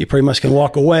 you pretty much can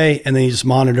walk away, and then you just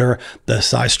monitor the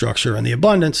size structure and the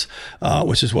abundance,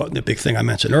 which is what the big thing I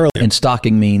mentioned earlier. And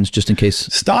stocking means, just in case?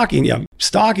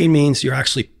 Stocking means you're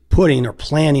actually putting or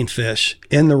planting fish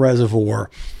in the reservoir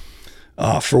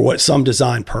for some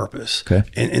design purpose. Okay.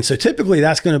 And so typically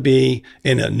that's going to be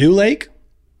in a new lake,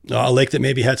 a lake that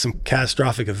maybe had some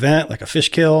catastrophic event, like a fish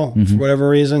kill for whatever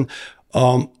reason.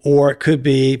 Or it could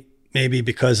be maybe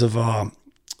because of a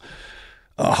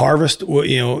harvest,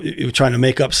 you're trying to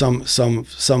make up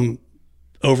some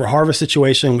over harvest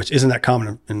situation, which isn't that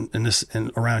common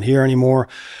in around here anymore.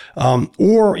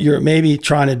 Or you're maybe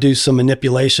trying to do some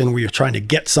manipulation where you're trying to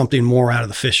get something more out of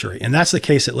the fishery. And that's the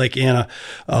case at Lake Anna,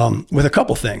 with a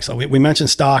couple things. So we mentioned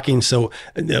stocking. So,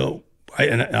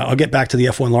 and I'll get back to the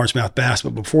F1 largemouth bass,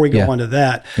 but before we go on to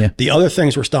that, the other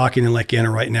things we're stocking in Lake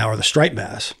Anna right now are the striped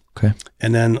bass. Okay.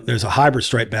 And then there's a hybrid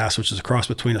striped bass, which is a cross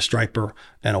between a striper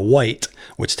and a white,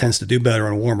 which tends to do better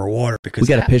in warmer water. Because we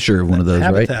got a picture of one of those,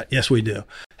 right? Yes, we do.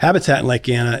 Habitat in Lake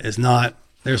Anna is not.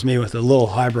 There's me with a little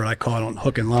hybrid I caught on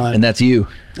hook and line. And that's you.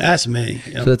 That's me.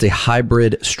 Yep. So that's a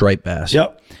hybrid striped bass.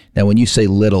 Yep. Now, when you say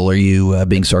little, are you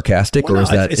being sarcastic, or is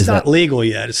that? It's not legal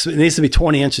yet. It needs to be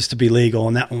 20 inches to be legal,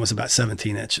 and that one was about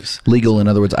 17 inches. Legal, in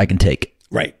other words, I can take.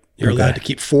 Right. You're allowed to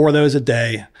keep 4 of those a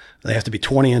day. They have to be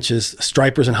 20 inches,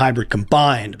 stripers and hybrid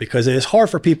combined, because it is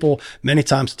hard for people many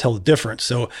times to tell the difference.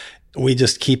 So we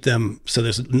just keep them so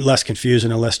there's less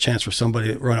confusion and less chance for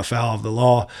somebody to run afoul of the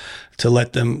law, to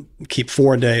let them keep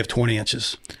 4 a day of 20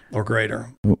 inches or greater.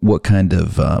 What kind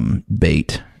of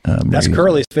bait? That's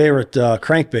Curly's favorite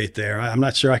crankbait there. I'm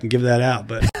not sure I can give that out,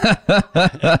 but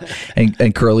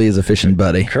and Curly is a fishing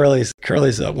buddy. Curly's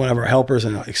one of our helpers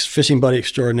and a fishing buddy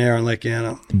extraordinaire in Lake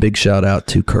Anna. Big shout out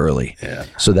to Curly. Yeah.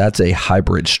 So that's a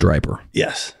hybrid striper.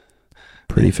 Yes.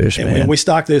 Pretty fish, man. And we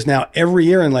stock those now every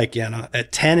year in Lake Anna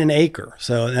at 10 an acre.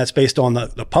 So that's based on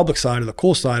the public side or the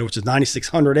cool side, which is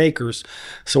 9,600 acres.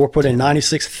 So we're putting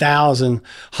 96,000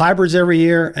 hybrids every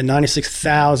year and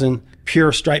 96,000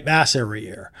 pure striped bass every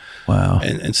year. Wow.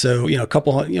 And so,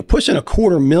 pushing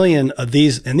 250,000 of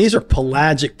these, and these are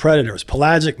pelagic predators.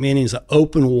 Pelagic meaning the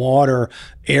open water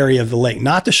area of the lake,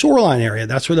 not the shoreline area.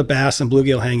 That's where the bass and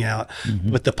bluegill hang out.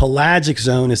 But the pelagic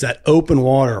zone is that open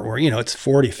water where, it's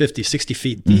 40, 50, 60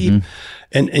 feet deep.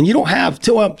 And you don't have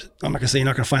I'm not gonna say you're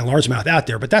not gonna find largemouth out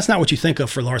there, but that's not what you think of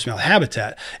for largemouth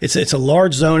habitat. It's a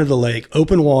large zone of the lake,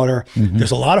 open water.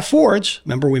 There's a lot of forage.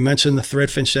 Remember, we mentioned the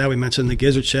threadfin shad, we mentioned the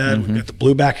gizzard shad, we got the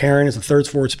blueback herring is the third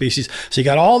forage species. So you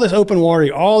got all this open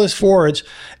water, all this forage,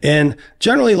 and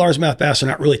generally largemouth bass are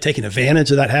not really taking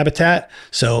advantage of that habitat.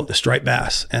 So the striped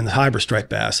bass and the hybrid striped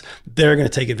bass, they're going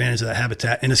to take advantage of that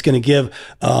habitat, and it's going to give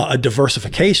a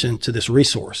diversification to this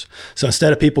resource. So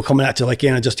instead of people coming out to Lake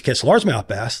Anna just to catch largemouth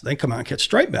bass, they come out and catch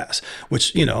striped bass,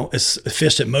 which, is a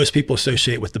fish that most people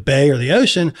associate with the bay or the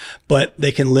ocean, but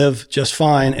they can live just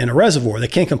fine in a reservoir. They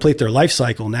can't complete their life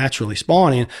cycle naturally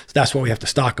spawning. So that's why we have to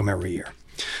stock them every year.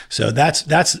 So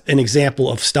that's an example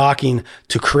of stocking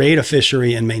to create a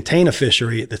fishery and maintain a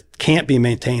fishery that can't be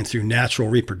maintained through natural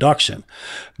reproduction.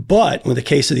 But in the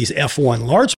case of these F1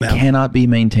 largemouth, cannot be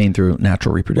maintained through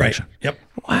natural reproduction. Right. Yep.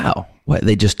 Wow. What,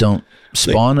 they just don't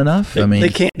spawn enough? They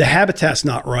can't. The habitat's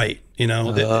not right.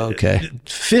 Okay.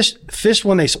 Fish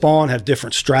when they spawn have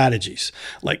different strategies.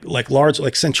 Like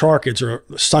centrarchids or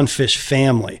sunfish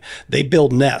family, they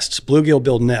build nests. Bluegill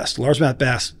build nests. Largemouth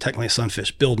bass, technically a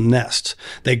sunfish, build nests.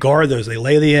 They guard those. They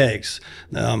lay the eggs.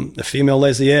 The female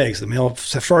lays the eggs. The male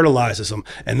fertilizes them,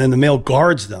 and then the male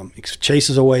guards them. It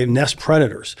chases away nest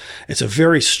predators. It's a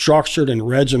very structured and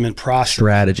regimented process.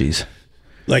 Strategies.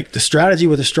 Like the strategy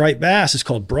with the striped bass is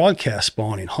called broadcast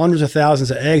spawning. Hundreds of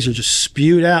thousands of eggs are just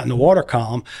spewed out in the water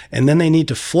column, and then they need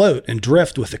to float and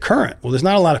drift with the current. Well, there's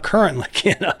not a lot of current in Lake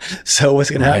Anna, so what's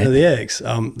going to happen to the eggs?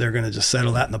 They're going to just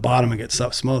settle out in the bottom and get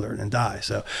smothered and die.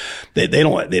 So they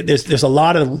don't. There's a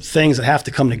lot of things that have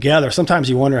to come together. Sometimes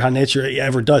you wonder how nature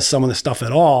ever does some of this stuff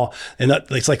at all, and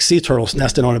it's like sea turtles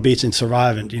nesting on a beach and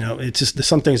surviving. It's just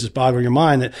some things just boggle your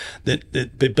mind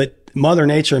but Mother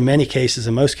Nature,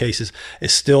 in most cases,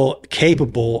 is still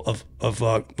capable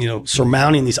of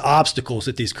surmounting these obstacles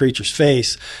that these creatures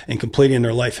face and completing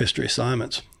their life history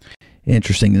assignments.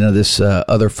 Interesting. This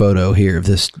other photo here of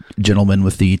this gentleman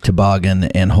with the toboggan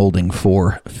and holding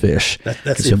 4 fish. That's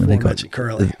the aforementioned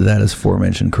curly. That is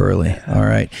aforementioned curly. All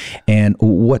right. And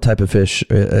what type of fish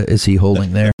is he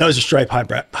holding there? Those are striped. All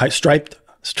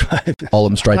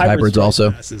of them striped hybrids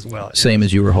also? As well. Same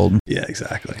as you were holding? Yeah,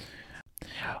 exactly.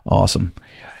 Awesome.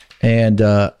 And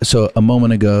so a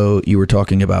moment ago, you were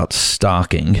talking about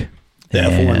stocking. The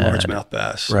F1 largemouth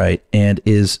bass. Right. And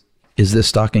is this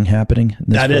stocking happening?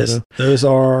 That is. Those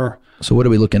are. So what are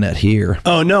we looking at here?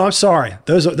 Oh, no, I'm sorry.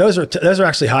 Those are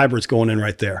actually hybrids going in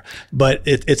right there. But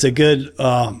it's a good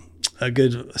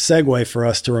segue for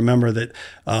us to remember that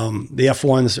the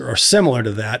F1s are similar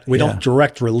to that. We don't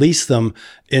direct release them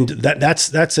into that.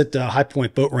 That's at the High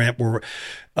Point boat ramp where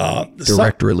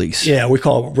direct release. Yeah, we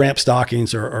call ramp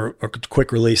stockings or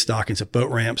quick release stockings at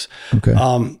boat ramps.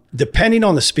 Okay. Depending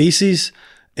on the species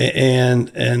and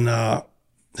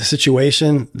the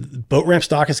situation, boat ramp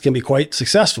stockings can be quite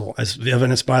successful, as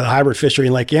evidenced by the hybrid fishery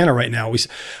in Lake Anna right now.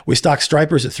 We stock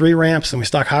stripers at 3 ramps, and we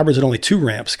stock hybrids at only 2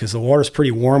 ramps because the water's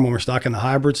pretty warm when we're stocking the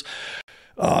hybrids.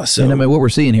 And what we're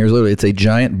seeing here is literally it's a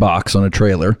giant box on a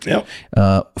trailer,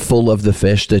 full of the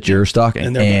fish that you're stocking,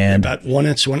 and they're about 1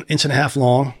 inch and a half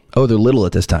long. Oh, they're little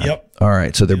at this time. Yep. All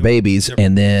right, so they're babies,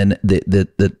 and then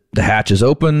the hatch is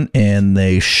open and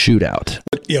they shoot out.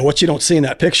 What you don't see in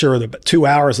that picture are the 2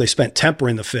 hours they spent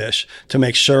tempering the fish to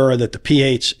make sure that the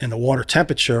pH and the water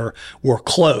temperature were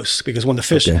close. Because when the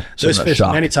fish, those fish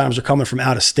many times are coming from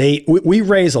out of state. We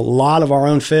raise a lot of our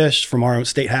own fish from our own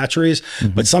state hatcheries,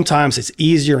 but sometimes it's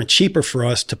easier and cheaper for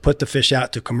us to put the fish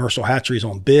out to commercial hatcheries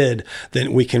on bid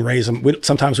than we can raise them.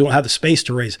 Sometimes we don't have the space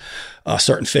to raise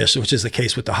certain fish, which is the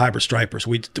case with the hybrid stripers.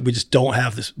 We just don't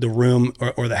have the room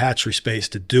or the hatchery space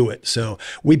to do it. So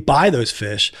we buy those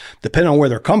fish. Depending on where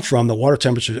they're come from, the water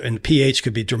temperature and pH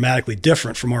could be dramatically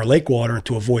different from our lake water, and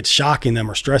to avoid shocking them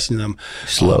or stressing them,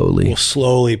 we'll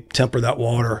slowly temper that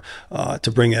water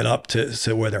to bring it up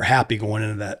to where they're happy going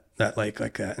into that lake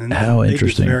like that. And how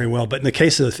interesting. Very well. But in the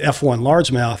case of the F1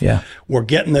 largemouth, we're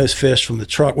getting those fish from the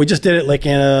truck. We just did it Lake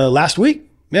Anna last week.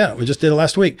 Yeah, we just did it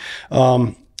last week.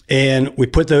 And we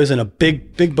put those in a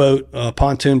big boat,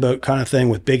 pontoon boat kind of thing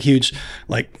with big, huge,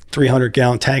 like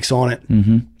 300-gallon tanks on it.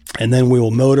 Mm-hmm. And then we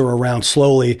will motor around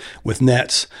slowly with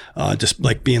nets, just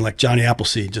like being like Johnny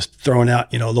Appleseed, just throwing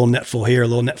out, a little net full here, a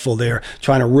little net full there,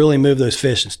 trying to really move those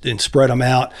fish and spread them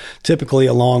out, typically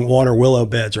along water willow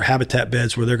beds or habitat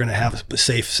beds where they're going to have a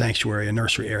safe sanctuary, a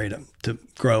nursery area to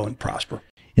grow and prosper.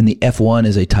 And the F1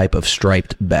 is a type of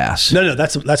striped bass. No,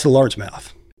 that's a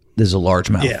largemouth. This is a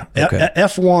largemouth. Yeah. Okay.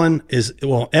 F1 is,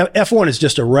 F1 is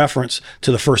just a reference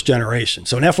to the first generation.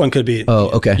 So an F1 could be,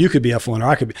 okay. You could be F1 or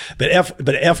I could be, but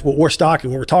what we're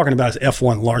talking about is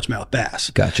F1 largemouth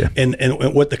bass. Gotcha. And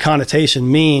what the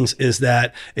connotation means is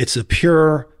that it's a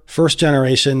pure first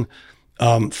generation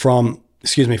from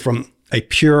a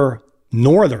pure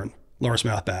northern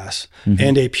largemouth bass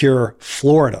and a pure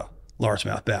Florida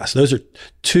largemouth bass. Those are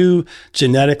two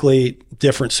genetically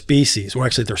different species, or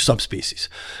actually they're subspecies.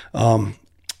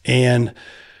 And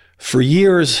for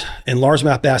years in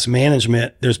largemouth bass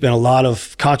management, there's been a lot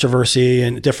of controversy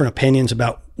and different opinions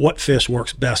about what fish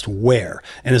works best where.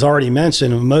 And as already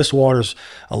mentioned, in most waters,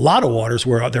 a lot of waters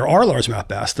where there are largemouth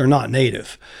bass, they're not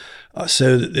native.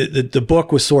 So the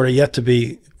book was sort of yet to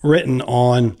be written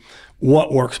on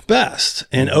what works best.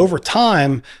 And over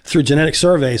time, through genetic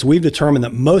surveys, we've determined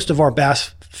that most of our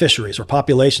bass fisheries or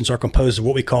populations are composed of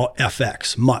what we call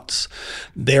FX, mutts.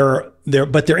 But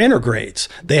they're intergrades.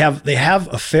 They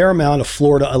have a fair amount of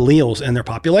Florida alleles in their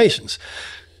populations.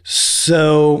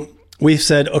 So we've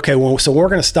said, okay, well, so we're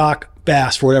going to stock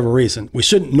bass for whatever reason. We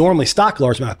shouldn't normally stock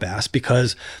largemouth bass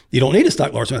because you don't need to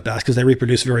stock largemouth bass because they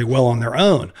reproduce very well on their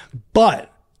own. But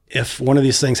if one of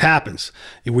these things happens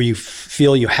where you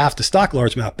feel you have to stock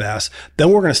largemouth bass, then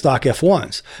we're going to stock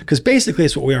F1s because basically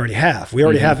it's what we already have. We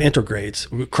already have intergrades,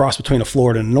 we cross between a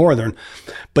Florida and a northern.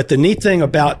 But the neat thing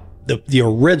about the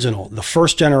original, the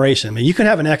first generation, I mean, you can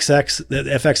have an XX, the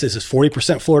FX is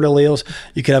 40% Florida alleles.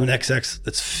 You could have an XX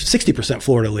that's 60%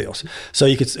 Florida alleles. So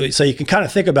you can kind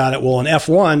of think about it. Well, an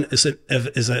F1 is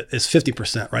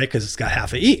 50%, right? Because it's got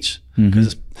half of each.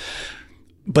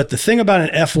 But the thing about an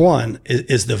F1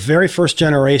 is the very first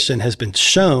generation has been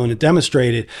shown and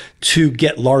demonstrated to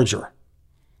get larger.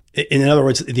 In other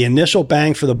words, the initial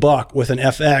bang for the buck with an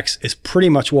FX is pretty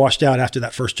much washed out after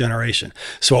that first generation.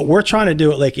 So what we're trying to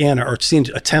do at Lake Anna, or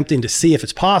attempting to see if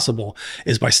it's possible,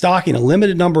 is by stocking a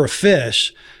limited number of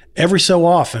fish every so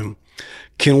often,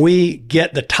 can we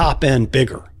get the top end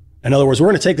bigger? In other words, we're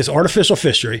going to take this artificial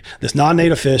fishery, this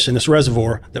non-native fish in this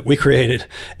reservoir that we created,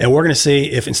 and we're going to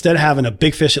see if instead of having a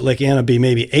big fish at Lake Anna be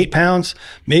maybe 8 pounds,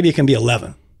 maybe it can be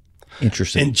 11.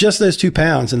 Interesting. And just those 2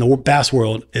 pounds in the bass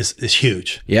world is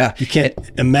huge. Yeah. You can't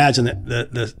imagine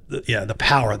the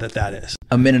power that is.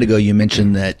 A minute ago, you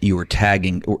mentioned that you were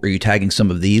tagging, or are you tagging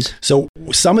some of these? So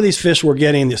some of these fish we're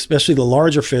getting, especially the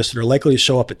larger fish that are likely to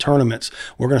show up at tournaments,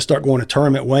 we're going to start going to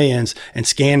tournament weigh-ins and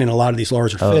scanning a lot of these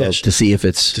larger fish. To see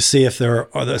if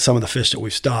there are some of the fish that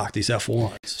we've stocked, these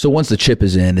F1s. So once the chip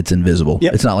is in, it's invisible.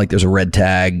 Yep. It's not like there's a red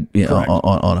tag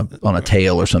on a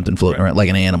tail or something floating around like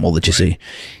an animal that you see.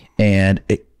 And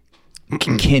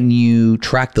can you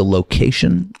track the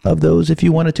location of those if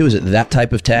you wanted to? Is it that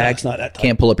type of tag? No, it's not that type.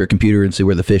 Can't pull up your computer and see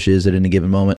where the fish is at any given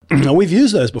moment? No, we've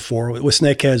used those before with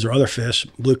snakeheads or other fish,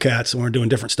 blue cats, and we're doing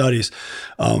different studies.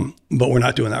 But we're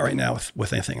not doing that right now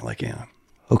with anything like Anna.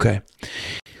 Okay.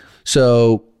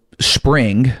 So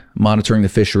spring, monitoring the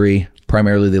fishery,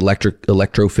 primarily the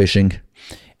electrofishing.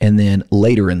 And then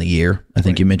later in the year, I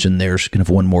think you mentioned there's kind of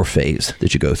one more phase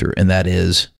that you go through, and that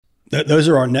is... Those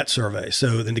are our net surveys.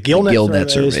 So the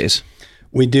gill-net surveys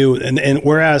we do, and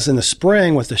whereas in the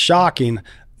spring with the shocking,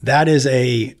 that is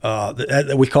we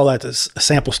call that a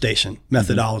sample station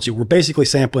methodology. We're basically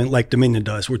sampling like Dominion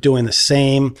does. We're doing the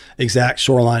same exact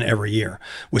shoreline every year,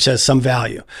 which has some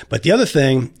value. But the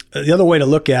other way to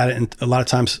look at it, and a lot of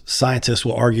times scientists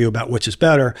will argue about which is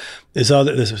better, there's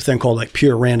a thing called like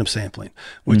pure random sampling,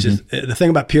 which is the thing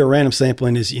about pure random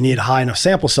sampling is you need a high enough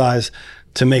sample size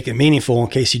to make it meaningful in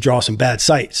case you draw some bad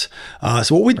sites.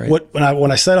 So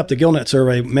when I set up the gill-net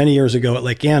survey many years ago at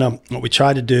Lake Anna, what we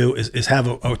tried to do is have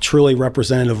a truly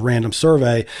representative random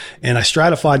survey. And I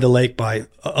stratified the lake by an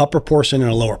upper portion and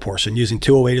a lower portion using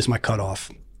 208 as my cutoff.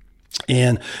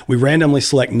 And we randomly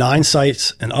select 9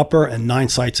 sites in upper and 9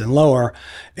 sites in lower.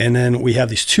 And then we have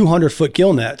these 200-foot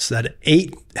gill nets that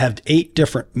have 8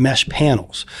 different mesh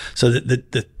panels. So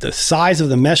the size of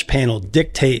the mesh panel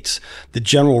dictates the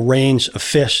general range of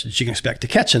fish that you can expect to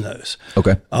catch in those.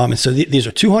 Okay. And so these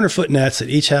are 200-foot nets that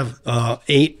each have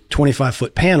 8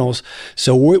 25-foot panels.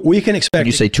 So we can expect... When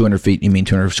you say 200 feet, you mean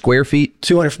 200 square feet?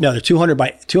 200. No, they're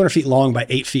 200 feet long by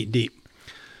 8 feet deep.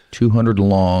 200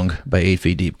 long by 8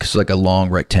 feet deep, because it's like a long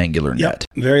rectangular net.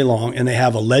 Yep, very long. And they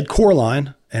have a lead core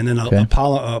line and then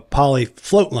a poly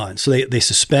float line. So they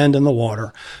suspend in the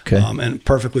water and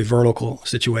perfectly vertical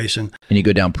situation. And you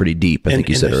go down pretty deep, I think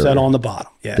you said earlier. They set on the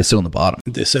bottom. Yeah. They sit on the bottom.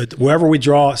 So wherever we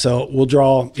draw, so we'll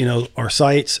draw, our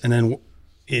sites, and then,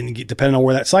 depending on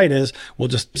where that site is, we'll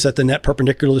just set the net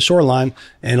perpendicular to the shoreline,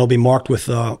 and it'll be marked with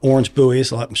orange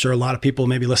buoys. I'm sure a lot of people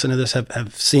maybe listening to this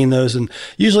have seen those. And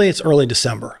usually it's early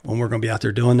December when we're going to be out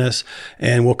there doing this.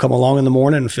 And we'll come along in the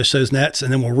morning and fish those nets,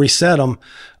 and then we'll reset them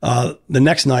the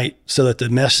next night so that the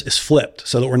mesh is flipped,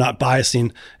 so that we're not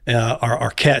biasing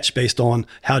our catch based on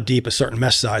how deep a certain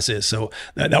mesh size is. So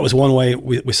that was one way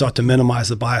we sought to minimize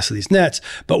the bias of these nets.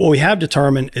 But what we have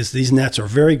determined is these nets are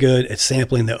very good at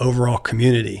sampling the overall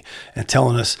community and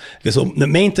telling us, because the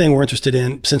main thing we're interested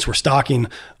in, since we're stocking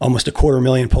almost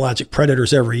 250,000 pelagic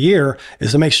predators every year,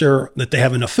 is to make sure that they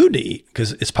have enough food to eat,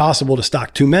 because it's possible to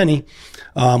stock too many.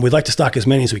 We'd like to stock as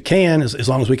many as we can, as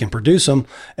long as we can produce them,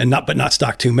 but not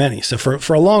stock too many. So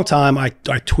for a long time, I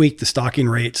tweaked the stocking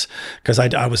rates, because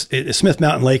I was at Smith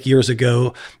Mountain Lake years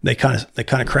ago. They kind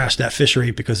of crashed that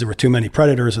fishery because there were too many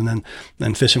predators, and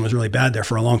then fishing was really bad there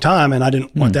for a long time. And I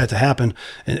didn't want that to happen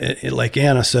at Lake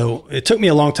Anna. So it took me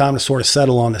a long time to sort of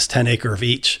settle on this 10 acre of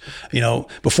each.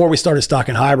 Before we started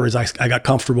stocking hybrids, I got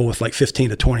comfortable with like 15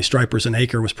 to 20 stripers an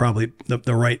acre was probably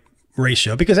the right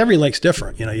ratio, because every lake's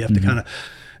different. You have to kind of,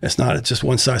 it's not just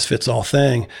one size fits all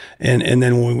thing. And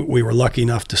then when we were lucky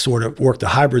enough to sort of work the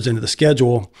hybrids into the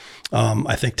schedule,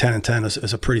 I think 10 and 10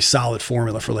 is a pretty solid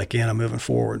formula for Lake Anna moving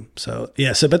forward. So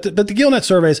yeah, but the gill net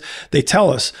surveys, they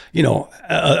tell us,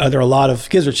 are there a lot of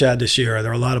gizzard shad this year? Are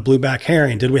there a lot of blueback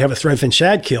herring? Did we have a threadfin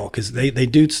shad kill? Because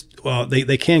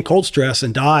they can cold stress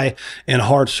and die in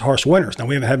harsh winters. Now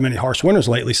we haven't had many harsh winters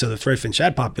lately, so the threadfin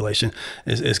shad population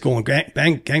is going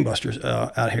gangbusters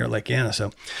out here at Lake Anna.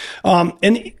 So,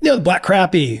 and the black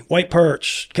crappie, white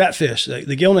perch, catfish,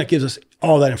 the gill net gives us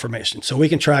all that information, so we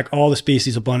can track all the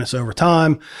species abundance over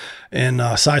time and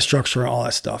size structure and all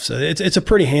that stuff. So it's a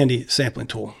pretty handy sampling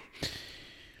tool.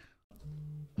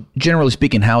 Generally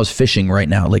speaking, how is fishing right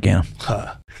now at Lake Anna?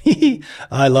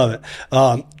 I love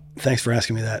it. Thanks for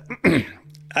asking me that.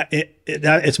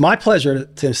 It's my pleasure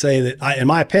to say that, in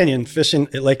my opinion, fishing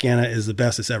at Lake Anna is the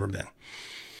best it's ever been.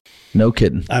 No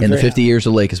kidding. In the 50 years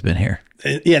the lake has been here.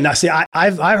 Yeah. Now, see,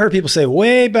 I've heard people say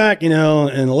way back, in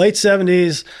the late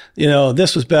 70s,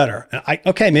 this was better.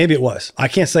 Okay, maybe it was. I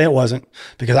can't say it wasn't,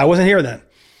 because I wasn't here then.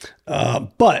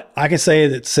 But I can say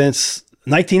that since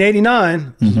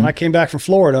 1989, when I came back from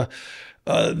Florida,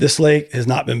 this lake has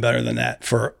not been better than that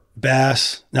for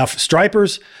bass. Now, for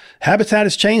stripers, habitat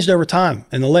has changed over time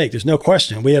in the lake. There's no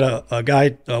question. We had a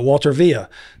guy, Walter Villa,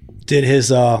 did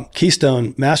his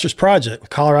Keystone Masters project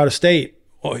with Colorado State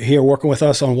here, working with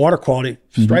us on water quality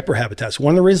striper habitats.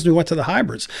 One of the reasons we went to the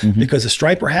hybrids, because the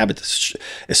striper habitats,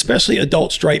 especially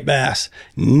adult striped bass,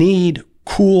 need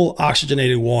cool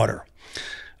oxygenated water.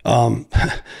 When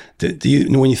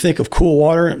you think of cool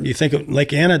water, you think of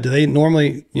Lake Anna, do they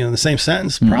normally, in the same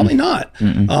sentence? Probably not.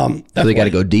 So they got to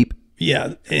go deep.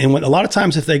 Yeah. And a lot of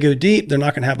times if they go deep, they're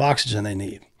not going to have oxygen they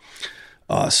need.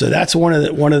 So that's one of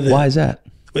the. Why is that?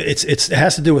 It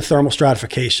has to do with thermal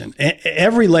stratification.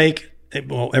 Every lake,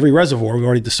 every reservoir, we've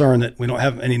already discerned that we don't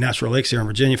have any natural lakes here in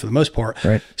Virginia for the most part.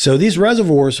 Right. So these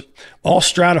reservoirs all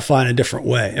stratify in a different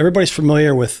way. Everybody's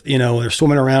familiar with, they're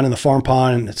swimming around in the farm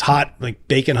pond and it's hot, like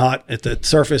bacon hot at the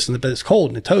surface, but it's cold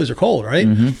and the toes are cold, right?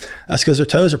 That's because their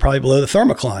toes are probably below the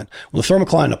thermocline. Well, the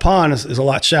thermocline in the pond is a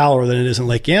lot shallower than it is in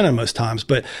Lake Anna most times,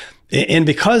 and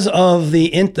because of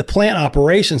the plant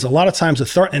operations, a lot of times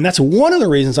and that's one of the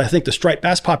reasons I think the striped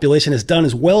bass population has done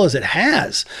as well as it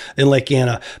has in Lake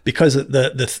Anna, because of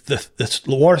the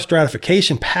water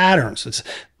stratification patterns.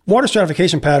 Water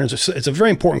stratification patterns. It's a very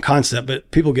important concept, but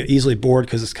people get easily bored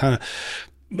because it's kind of.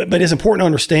 But it's important to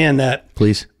understand that.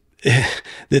 Please.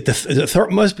 That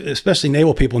most, especially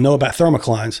naval people, know about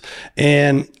thermoclines,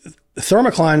 and the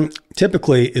thermocline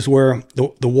typically is where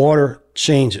the water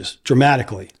changes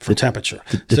dramatically for temperature.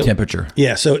 The temperature.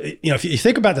 Yeah. So, if you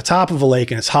think about the top of a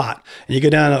lake and it's hot, and you go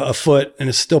down a foot and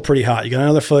it's still pretty hot. You got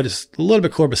another foot, it's a little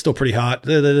bit cooler, but still pretty hot.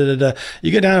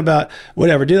 You go down about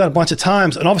whatever, do that a bunch of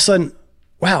times, and all of a sudden,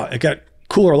 wow, it got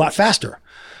cooler a lot faster.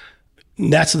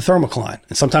 That's the thermocline.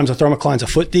 And sometimes the thermocline's a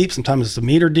foot deep, sometimes it's a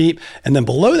meter deep. And then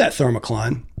below that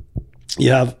thermocline,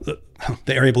 you have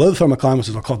the area below the thermocline, which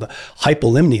is called the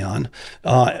hypolimnion.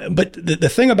 But the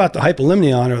thing about the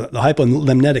hypolimnion, or the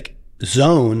hypolimnetic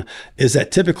zone, is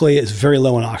that typically it's very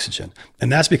low in oxygen.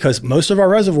 And that's because most of our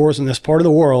reservoirs in this part of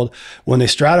the world, when they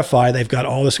stratify, they've got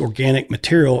all this organic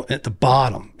material at the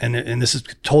bottom. And this is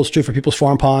holds true for people's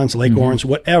farm ponds, Lake Orange,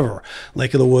 whatever,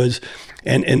 Lake of the Woods.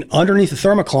 And underneath the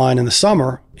thermocline in the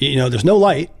summer, there's no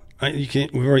light. Right? You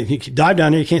can dive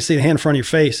down there, you can't see the hand in front of your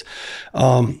face.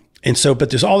 And so, but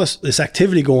there's all this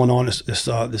activity going on,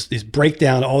 this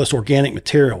breakdown, all this organic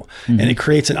material, and it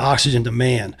creates an oxygen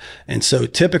demand. And so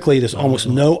typically there's almost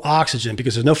no oxygen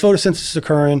because there's no photosynthesis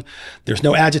occurring. There's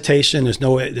no agitation. There's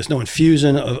no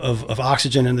infusion of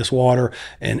oxygen in this water.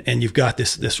 And you've got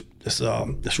this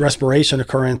respiration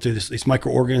occurring through these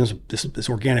microorganisms, this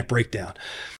organic breakdown.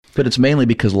 But it's mainly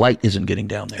because light isn't getting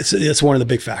down there. It's one of the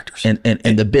big factors. And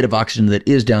the bit of oxygen that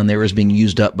is down there is being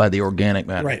used up by the organic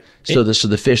matter. Right. So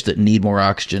the fish that need more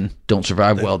oxygen don't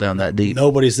survive well down that deep.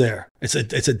 Nobody's there. It's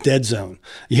a dead zone.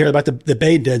 You hear about the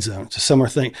Bay dead zone. It's a similar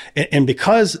thing. And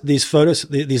because these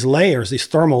layers, these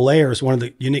thermal layers, one of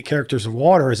the unique characters of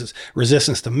water is its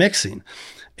resistance to mixing.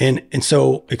 And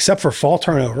so except for fall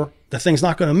turnover, the thing's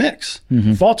not going to mix.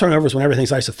 Fall turnover is when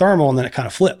everything's isothermal and then it kind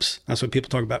of flips. That's what people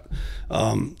talk about.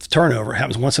 Turnover. It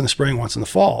happens once in the spring, once in the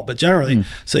fall. But generally,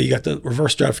 so you got the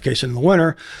reverse stratification in the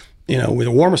winter, where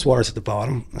the warmest water's at the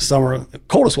bottom, the summer, the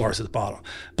coldest water's at the bottom.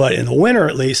 But in the winter,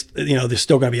 at least, there's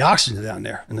still going to be oxygen down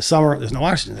there. In the summer, there's no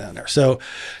oxygen down there. So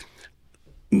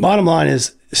bottom line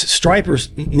is stripers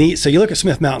need, so you look at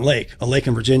Smith Mountain Lake, a lake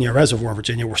in Virginia, a reservoir in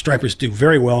Virginia, where stripers do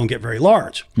very well and get very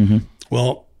large.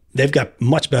 Well, they've got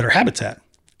much better habitat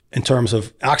in terms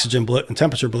of oxygen and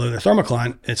temperature below their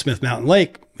thermocline at Smith Mountain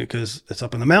Lake because it's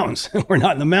up in the mountains. We're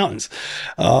not in the mountains.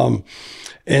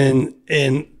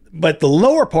 But the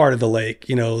lower part of the lake,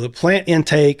 the plant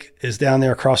intake is down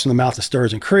there across from the mouth of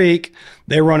Sturgeon Creek.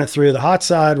 They run it through the hot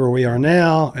side where we are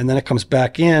now, and then it comes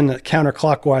back in a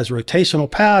counterclockwise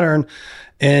rotational pattern.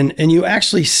 And you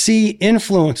actually see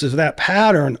influences of that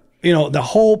pattern. The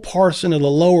whole portion of the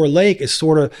lower lake is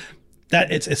sort of that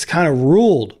it's kind of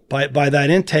ruled by that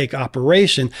intake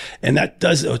operation. And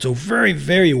it's a very,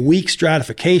 very weak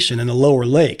stratification in the lower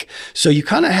lake. So you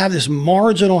kind of have this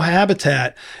marginal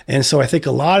habitat. And so I think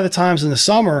a lot of the times in the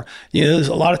summer, there's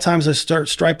a lot of times I start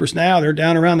stripers now, they're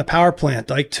down around the power plant,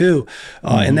 Dike 2,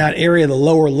 in that area of the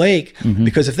lower lake,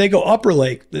 because if they go upper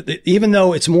lake, even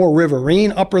though it's more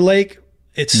riverine upper lake,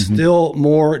 it's still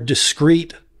more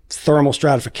discrete thermal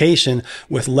stratification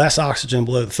with less oxygen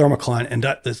below the thermocline, and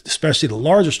especially the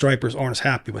larger stripers aren't as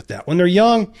happy with that. When they're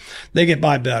young, they get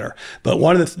by better. But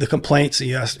one of the complaints,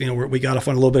 yes, we got off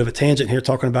on a little bit of a tangent here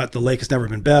talking about the lake has never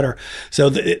been better.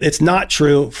 So it's not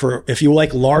true if you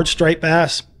like large striped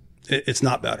bass, it's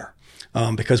not better.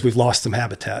 Because we've lost some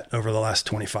habitat over the last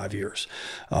 25 years.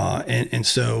 And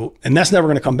that's never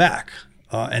going to come back.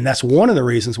 And that's one of the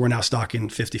reasons we're now stocking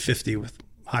 50-50 with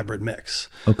hybrid mix.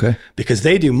 Okay. Because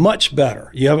they do much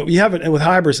better. You have it with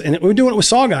hybrids, and we're doing it with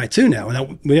sawguy too now.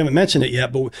 And we haven't mentioned it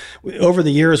yet, but over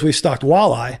the years we've stocked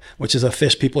walleye, which is a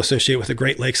fish people associate with the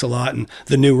Great Lakes a lot and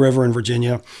the New River in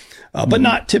Virginia. But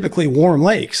not typically warm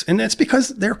lakes. And that's because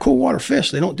they're cool water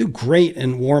fish. They don't do great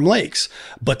in warm lakes.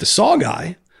 But the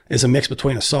sawguy is a mix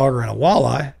between a sauger and a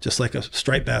walleye, just like a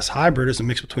striped bass hybrid is a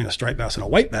mix between a striped bass and a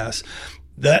white bass.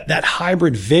 That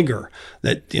hybrid vigor,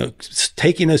 that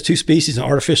taking those two species and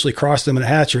artificially cross them in a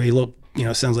hatchery,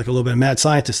 sounds like a little bit of mad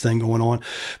scientist thing going on,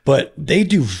 but they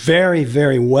do very,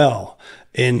 very well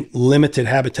in limited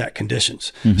habitat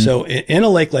conditions. So in a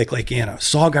lake like Lake Anna,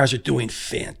 sawguys are doing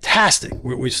fantastic.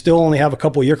 We still only have a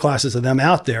couple of year classes of them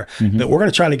out there, but we're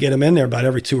going to try to get them in there about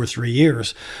every 2 or 3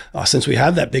 years, since we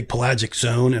have that big pelagic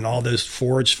zone and all those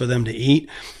forage for them to eat.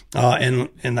 And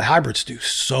the hybrids do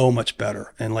so much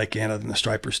better in Lake Anna than the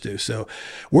stripers do. So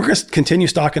we're going to continue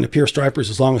stocking the pure stripers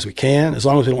as long as we can, as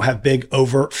long as we don't have big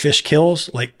overt fish kills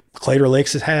like Claytor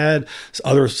Lakes has had.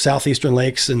 Other southeastern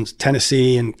lakes in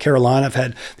Tennessee and Carolina have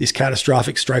had these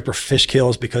catastrophic striper fish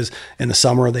kills because in the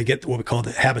summer they get what we call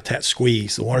the habitat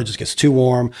squeeze. The water just gets too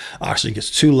warm, oxygen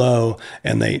gets too low,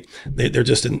 and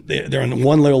they're in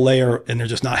one little layer and they're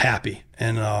just not happy.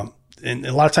 And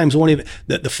a lot of times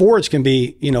the forage can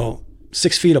be,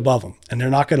 6 feet above them, and they're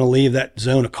not going to leave that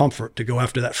zone of comfort to go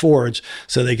after that forage.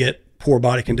 So they get poor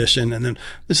body condition. And then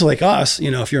this is like us,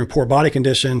 if you're in poor body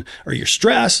condition or you're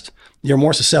stressed, you're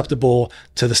more susceptible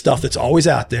to the stuff that's always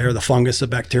out there, the fungus, the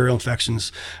bacterial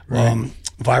infections,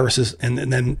 viruses. And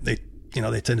then they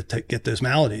tend to get those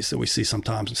maladies that we see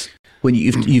sometimes. When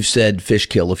you've said fish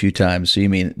kill a few times, so you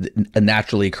mean a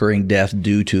naturally occurring death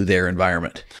due to their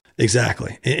environment?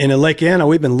 Exactly. In Lake Anna,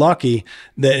 we've been lucky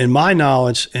that, in my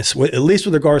knowledge, at least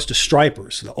with regards to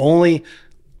stripers, the only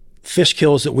fish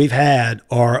kills that we've had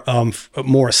are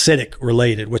more acidic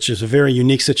related, which is a very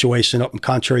unique situation up in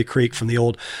Contrary Creek from the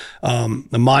old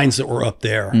the mines that were up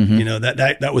there.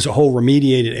 That was a whole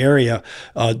remediated area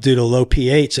due to low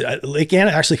pH. Lake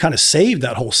Anna actually kind of saved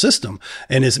that whole system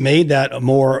and has made that a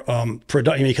more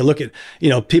productive. You can look at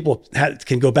people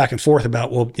can go back and forth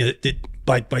about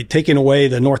by taking away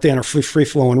the North Anna free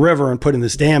flowing river and putting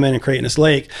this dam in and creating this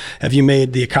lake, have you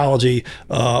made the ecology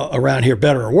around here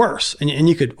better or worse? And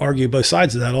you could argue both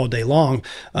sides of that all day long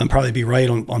and probably be right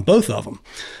on both of them.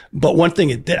 But one thing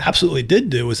it absolutely did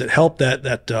do is it helped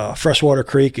that Freshwater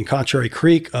Creek and Contrary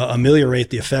Creek ameliorate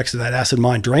the effects of that acid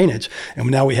mine drainage. And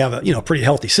now we have a pretty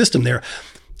healthy system there.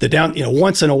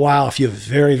 Once in a while, if you have a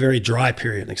very, very dry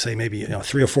period, like say maybe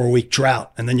 3 or 4 week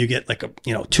drought, and then you get like a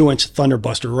 2-inch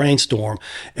thunderbuster rainstorm,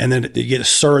 and then you get a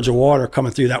surge of water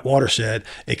coming through that watershed,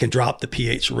 it can drop the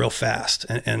pH real fast,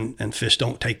 and fish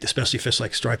don't take, especially fish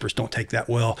like stripers, don't take that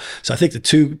well. So I think the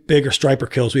 2 bigger striper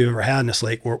kills we've ever had in this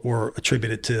lake were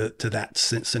attributed to that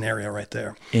scenario right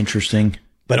there. Interesting.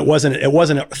 But it wasn't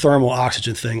a thermal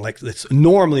oxygen thing. Like it's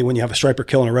normally when you have a striper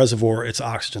kill in a reservoir, it's an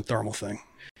oxygen thermal thing.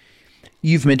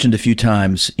 You've mentioned a few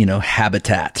times,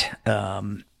 habitat.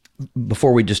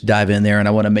 Before we just dive in there, and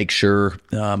I want to make sure,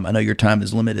 I know your time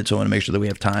is limited, so I want to make sure that we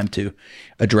have time to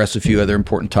address a few other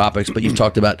important topics. But you've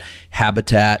talked about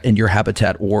habitat and your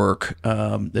habitat work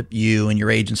that you and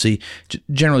your agency,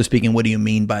 generally speaking, what do you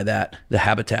mean by that, the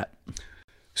habitat?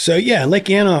 So yeah, in Lake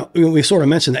Anna, we sort of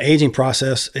mentioned the aging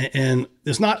process, and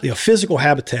there's not, physical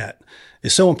habitat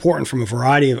is so important from a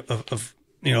variety of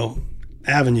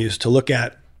avenues to look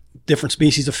at different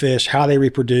species of fish, how they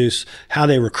reproduce, how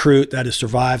they recruit, that is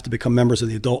survive to become members of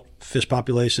the adult fish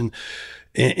population.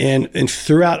 And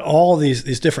throughout all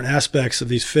these different aspects of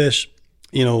these fish,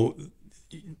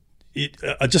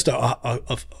 just a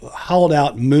hollowed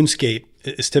out moonscape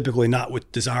is typically not what's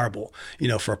desirable,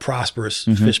 for a prosperous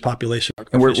fish population.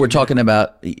 And we're talking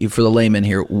about, for the layman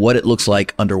here, what it looks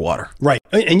like underwater. Right.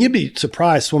 And you'd be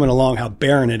surprised swimming along how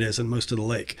barren it is in most of the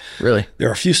lake. Really? There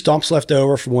are a few stumps left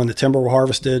over from when the timber were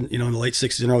harvested, in the late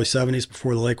 60s and early 70s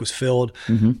before the lake was filled.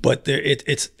 Mm-hmm. But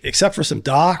it's except for some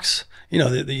docks,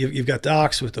 you've got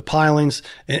docks with the pilings,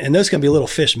 and those can be little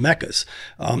fish meccas.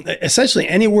 Essentially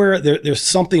anywhere there's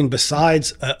something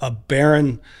besides a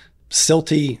barren,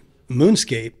 silty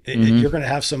moonscape, you're going to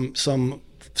have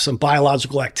some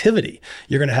biological activity.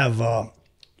 You're going to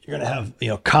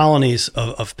have colonies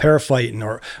of paraphyton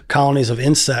or colonies of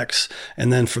insects,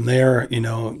 and then from there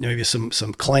maybe some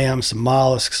clams, some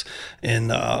mollusks,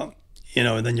 and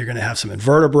and then you're going to have some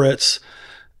invertebrates,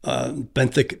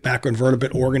 benthic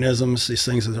macroinvertebrate organisms. These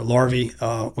things are larvae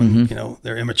when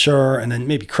they're immature, and then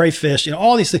maybe crayfish.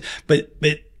 All these things, but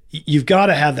you've got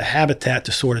to have the habitat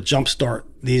to sort of jumpstart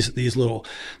these little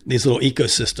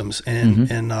ecosystems,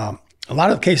 and a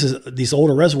lot of cases these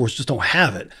older reservoirs just don't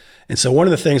have it. And so one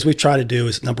of the things we try to do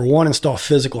is, number one, install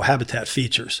physical habitat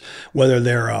features, whether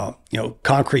they're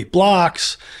concrete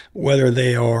blocks, whether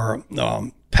they are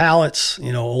pallets,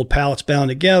 old pallets bound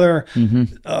together,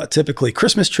 typically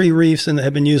Christmas tree reefs, and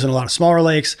have been used in a lot of smaller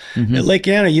lakes. At Lake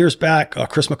Anna years back,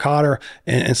 Chris McCotter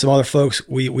and some other folks,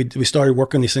 we started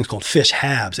working on these things called fish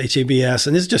habs, HABS,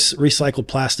 and this is just recycled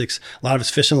plastics. A lot of it's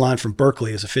Fishing Line from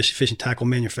Berkeley, is a fishing tackle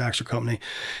manufacturer company.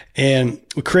 And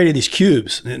we created these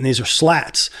cubes, and these are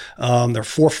slats. They're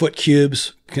 4-foot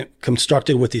cubes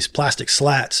constructed with these plastic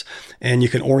slats, and you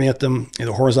can orient them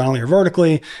either horizontally or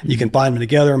vertically. You can bind them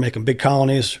together and make them big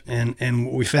colonies. And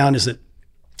what we found is that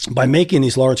by making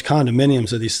these large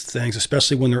condominiums of these things,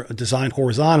 especially when they're designed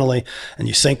horizontally and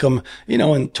you sink them,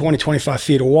 in 20, 25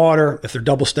 feet of water, if they're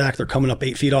double stacked, they're coming up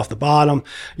 8 feet off the bottom.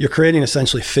 You're creating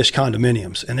essentially fish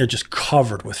condominiums, and they're just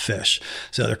covered with fish.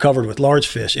 So they're covered with large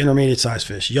fish, intermediate sized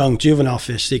fish, young juvenile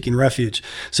fish seeking refuge.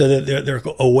 So that they're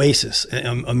oasis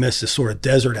amidst this sort of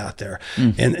desert out there.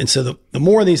 And so the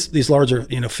more of these larger,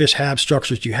 fish hab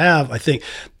structures you have, I think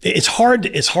it's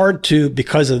hard to,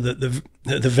 because of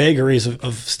the vagaries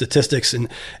of statistics and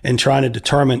trying to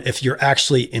determine if you're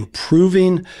actually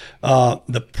improving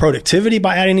the productivity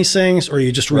by adding these things, or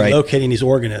you're just relocating these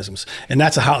organisms. And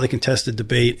that's a hotly contested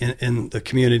debate in the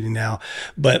community now.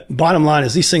 But bottom line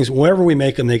is, these things, wherever we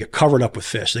make them, they get covered up with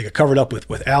fish. They get covered up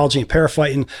with algae and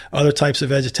paraphyton, other types of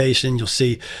vegetation. You'll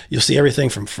see everything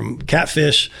from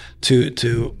catfish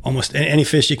to almost any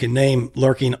fish you can name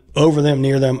lurking over them,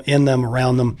 near them, in them,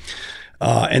 around them.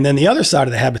 And then the other side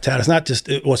of the habitat is not just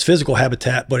what's physical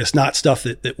habitat, but it's not stuff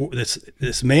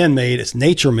that's man-made, it's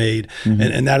nature-made,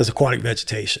 and that is aquatic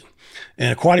vegetation.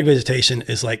 And aquatic vegetation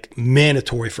is like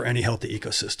mandatory for any healthy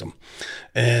ecosystem.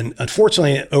 And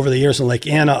unfortunately, over the years in Lake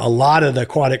Anna, a lot of the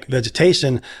aquatic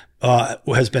vegetation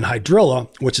has been hydrilla,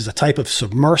 which is a type of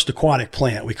submersed aquatic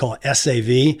plant. We call it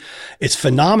SAV. It's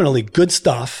phenomenally good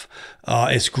stuff.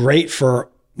 It's great for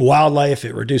wildlife.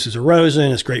 It reduces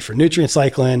erosion. It's great for nutrient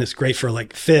cycling. It's great for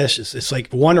like fish. It's like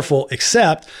wonderful,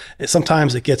 except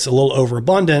sometimes it gets a little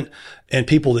overabundant, and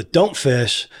people that don't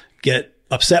fish get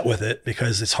upset with it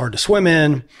because it's hard to swim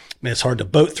in. I mean, it's hard to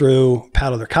boat through,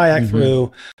 paddle their kayak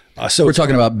through. So we're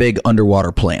talking about big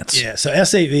underwater plants. Yeah. So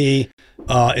SAV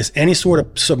is any sort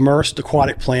of submerged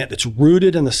aquatic plant that's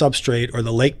rooted in the substrate or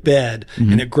the lake bed,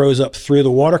 and it grows up through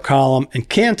the water column and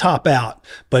can top out,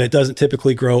 but it doesn't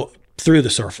typically grow through the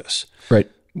surface. Right.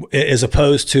 As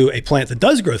opposed to a plant that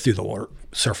does grow through the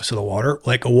surface of the water,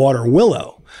 like a water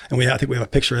willow. And I think we have a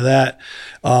picture of that.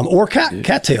 Or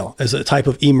cattail as a type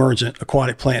of emergent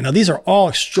aquatic plant. Now, these are all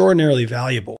extraordinarily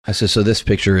valuable. I said, so this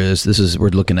picture we're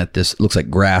looking at this, looks like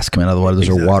grass coming out of the water. Those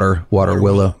are water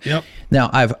willow. Yep. Now,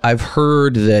 I've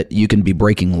heard that you can be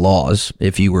breaking laws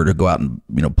if you were to go out and,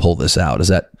 pull this out. Is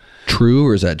that true,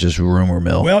 or is that just rumor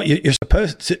mill? Well, you're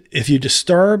supposed to, if you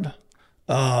disturb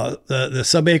the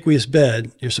subaqueous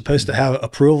bed, you're supposed to have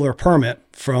approval or permit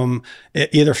from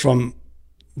either from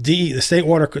the State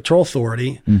Water Control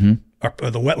Authority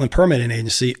or the Wetland Permitting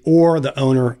Agency, or the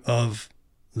owner of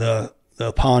the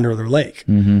pond or the lake.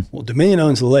 Well, Dominion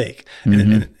owns the lake,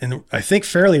 and I think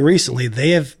fairly recently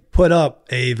they have put up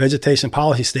a vegetation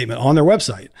policy statement on their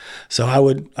website. So I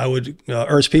would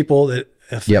urge people that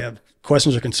if they have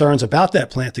questions or concerns about that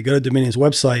plant to go to Dominion's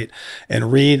website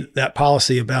and read that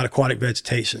policy about aquatic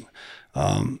vegetation.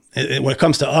 When it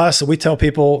comes to us, we tell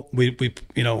people we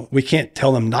can't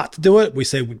tell them not to do it. We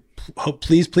say,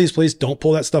 please don't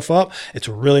pull that stuff up. It's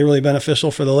really, really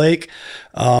beneficial for the lake.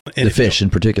 And the fish in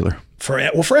particular. For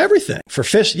everything. For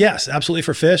fish, yes, absolutely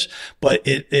for fish. But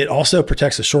it also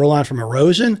protects the shoreline from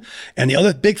erosion. And the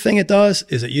other big thing it does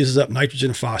is it uses up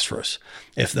nitrogen and phosphorus.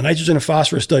 If the nitrogen and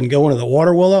phosphorus doesn't go into the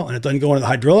water willow and it doesn't go into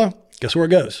the hydrilla, guess where it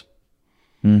goes?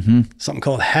 Something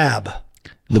called HAB.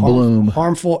 Bloom.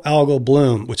 Harmful algal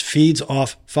bloom, which feeds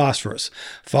off phosphorus.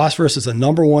 Phosphorus is the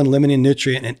number one limiting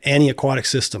nutrient in any aquatic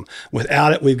system.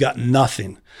 Without it, we've got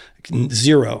nothing.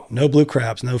 Zero. No blue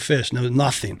crabs, no fish, no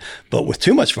nothing. But with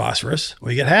too much phosphorus,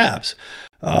 we get HABs.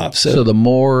 So the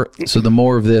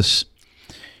more of this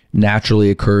naturally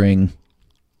occurring,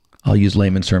 I'll use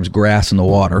layman's terms, grass in the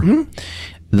water,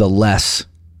 the less,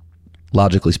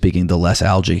 logically speaking, the less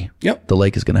algae the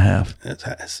lake is going to have. It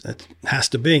has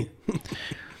to be.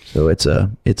 So it's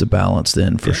a balance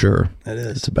then for sure. It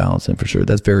is. It's a balance then for sure.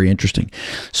 That's very interesting.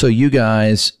 So you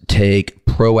guys take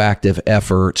proactive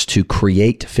efforts to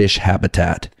create fish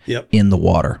habitat in the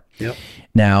water. Yep.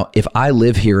 Now, if I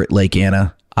live here at Lake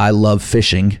Anna, I love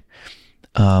fishing.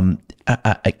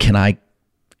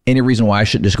 Any reason why I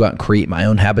shouldn't just go out and create my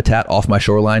own habitat off my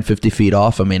shoreline, 50 feet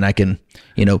off? I mean, I can,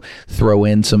 throw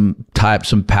in some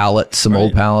pallets, some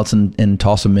old pallets and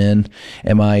toss them in.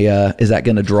 Is that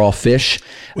going to draw fish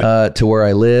to where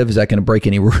I live? Is that going to break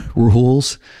any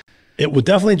rules? It would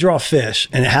definitely draw fish,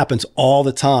 and it happens all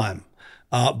the time.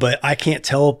 But I can't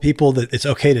tell people that it's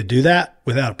okay to do that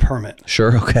without a permit.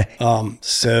 Sure. Okay.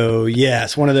 So yeah,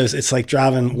 it's one of those, it's like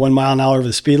driving 1 mile an hour over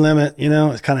the speed limit,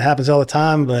 it kind of happens all the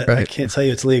time, but I can't tell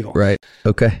you it's legal. Right.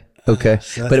 Okay.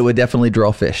 So but it would definitely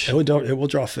draw fish. It will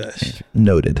draw fish.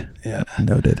 Noted. Yeah.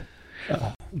 Noted.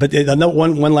 But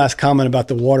one last comment about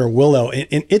the water willow,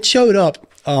 and it showed up,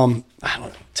 I don't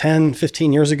know, 10,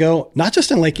 15 years ago, not just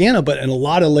in Lake Anna, but in a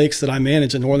lot of lakes that I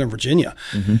manage in Northern Virginia.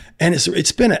 And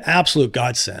it's been an absolute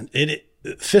godsend.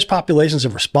 Fish populations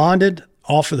have responded,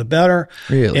 all for the better.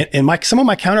 Really? And some of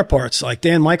my counterparts, like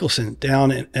Dan Michelson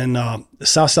down in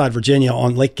Southside Virginia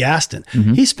on Lake Gaston,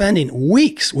 he's spending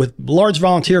weeks with large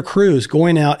volunteer crews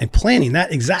going out and planting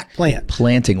that exact plant.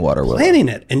 Planting water willow. Planting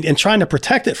it and trying to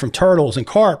protect it from turtles and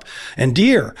carp and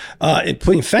deer, and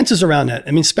putting fences around it.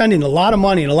 I mean, spending a lot of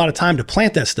money and a lot of time to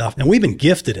plant that stuff. And we've been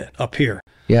gifted it up here.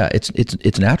 Yeah,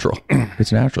 it's natural.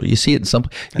 It's natural. You see it in some,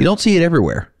 you don't see it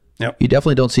everywhere. Yep. You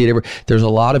definitely don't see it everywhere. There's a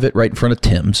lot of it right in front of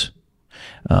Tim's.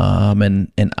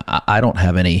 And I don't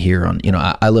have any here on,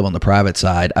 I live on the private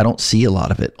side. I don't see a lot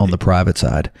of it on the private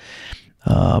side.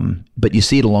 But you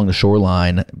see it along the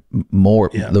shoreline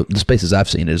more. Yeah. The spaces I've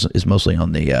seen is mostly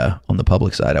on the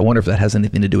public side. I wonder if that has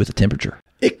anything to do with the temperature.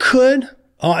 It could.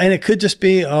 And it could just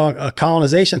be a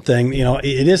colonization thing.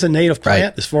 It is a native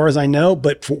plant as far as I know,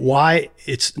 but for why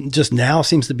it's just now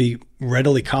seems to be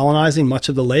readily colonizing much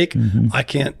of the lake. I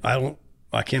can't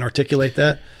articulate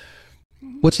that.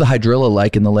 What's the hydrilla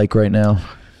like in the lake right now?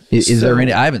 Is there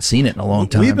any? I haven't seen it in a long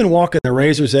time. We've been walking the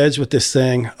razor's edge with this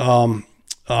thing.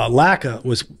 LACA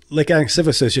was Lake Anna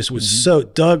Civic Association was so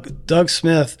Doug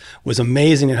Smith was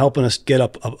amazing in helping us get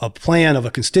a plan of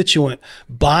a constituent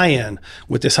buy-in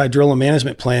with this hydrilla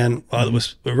management plan that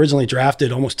was originally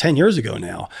drafted almost 10 years ago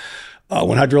now.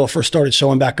 When hydrilla first started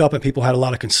showing back up and people had a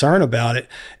lot of concern about it.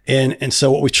 And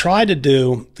so what we tried to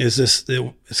do is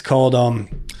it's called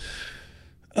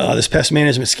this pest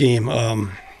management scheme.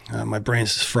 My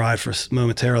brain's just fried for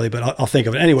momentarily, but I'll think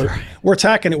of it. Anyway, we're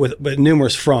attacking it with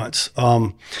numerous fronts.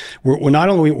 We're not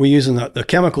only we're using the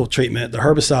chemical treatment, the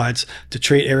herbicides, to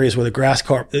treat areas where the grass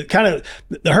carp, the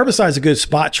herbicide is a good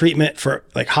spot treatment for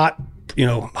like hot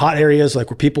areas, like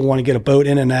where people want to get a boat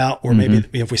in and out, or maybe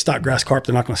if we stock grass carp,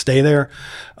 they're not going to stay there.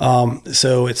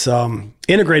 So it's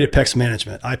integrated pest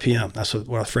management, IPM. That's what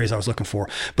the phrase I was looking for.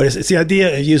 But it's the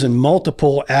idea of using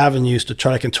multiple avenues to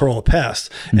try to control a pest.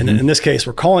 And in this case,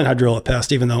 we're calling hydrilla a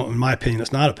pest, even though in my opinion,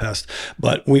 it's not a pest.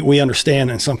 But we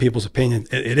understand in some people's opinion,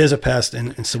 it is a pest.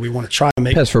 And so we want to try to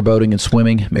make pest for boating and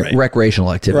swimming,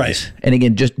 recreational activities. Right. And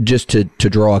again, just to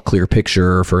draw a clear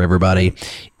picture for everybody,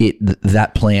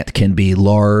 that plant can be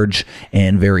large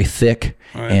and very thick.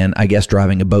 Right. And I guess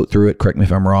driving a boat through it, correct me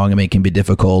if I'm wrong, I mean, it can be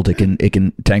difficult. It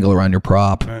can tangle around your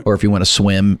prop, right. Or if you want to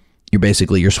swim,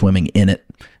 you're swimming in it.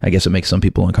 I guess it makes some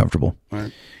people uncomfortable,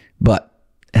 right. But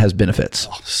it has benefits.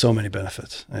 Oh, so many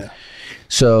benefits. Yeah.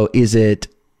 So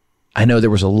I know there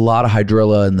was a lot of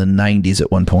hydrilla in the 90s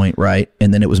at one point, right?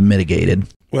 And then it was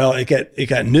mitigated. Well, it got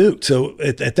nuked. So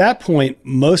at that point,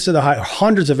 most of the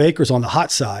hundreds of acres on the hot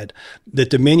side that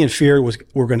Dominion feared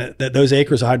that those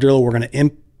acres of hydrilla were going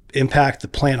to impact the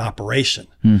plant operation.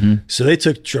 So they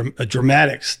took a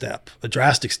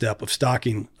drastic step of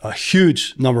stocking a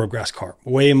huge number of grass carp,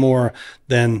 way more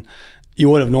than you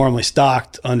would have normally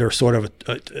stocked under sort of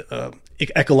a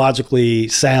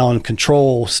ecologically sound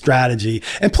control strategy.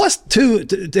 And plus, too,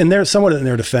 and they're somewhat in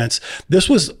their defense, this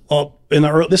was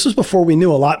before we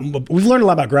knew a lot. We've learned a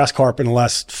lot about grass carp in the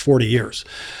last 40 years.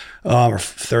 Or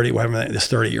 30, whatever, this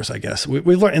 30 years, I guess.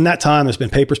 We've learned in that time, there's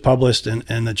been papers published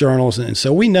in the journals. And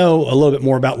so we know a little bit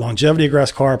more about longevity of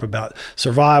grass carp, about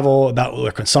survival, about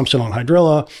their consumption on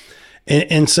hydrilla.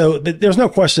 And so there's no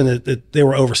question that they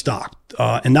were overstocked.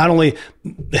 And not only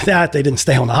that, they didn't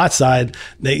stay on the hot side.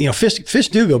 Fish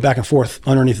do go back and forth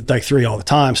underneath Dike 3 all the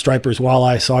time. Stripers,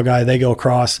 walleye, saugeye, they go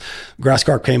across. Grass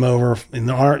carp came over.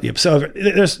 So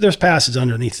there's passage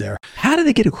underneath there. How do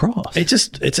they get across?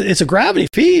 It's a gravity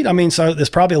feed. I mean, so there's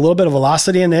probably a little bit of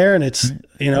velocity in there, and it's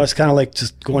it's kind of like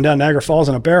just going down Niagara Falls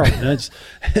in a barrel.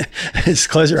 Just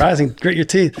close your eyes and grit your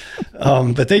teeth.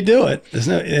 But they do it.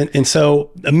 And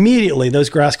so immediately those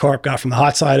grass carp got from the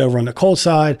hot side over on the cold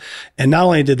side. And not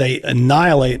only did they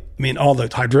annihilate, all the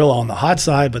hydrilla on the hot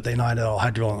side, but they annihilated all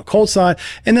hydrilla on the cold side.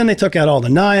 And then they took out all the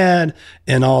naiad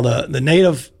and all the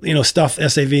native, stuff,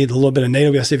 SAV, the little bit of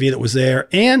native SAV that was there.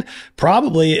 And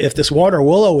probably if this water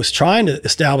willow was trying to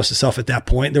establish itself at that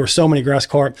point, there were so many grass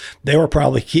carp, they were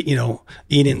probably,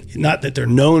 eating, not that they're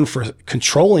known for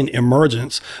controlling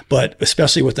emergence, but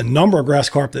especially with the number of grass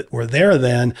carp that were there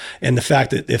then, and the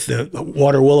fact that if the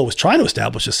water willow was trying to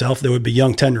establish itself, there would be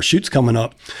young tender shoots coming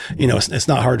up. It's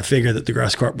not hard to figure that the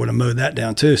grass carp would have mowed that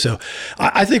down too. So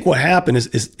I think what happened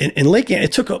is in Lake Anna,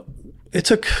 it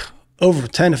took over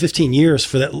 10 to 15 years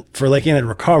for Lake Anna to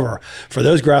recover, for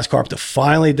those grass carp to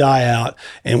finally die out.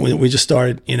 And when we just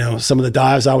started, some of the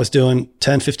dives I was doing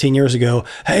 10, 15 years ago,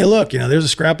 hey, look, there's a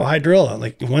scrap of hydrilla,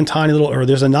 like one tiny little, or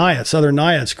there's a southern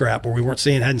naiad scrap where we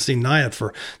hadn't seen naiad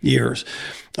for years.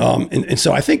 And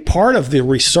so I think part of the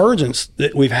resurgence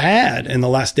that we've had in the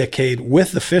last decade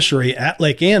with the fishery at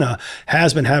Lake Anna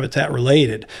has been habitat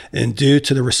related, and due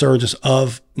to the resurgence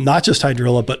of not just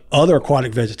hydrilla, but other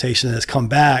aquatic vegetation that has come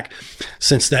back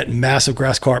since that massive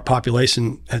grass carp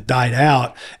population had died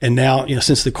out. And now,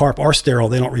 since the carp are sterile,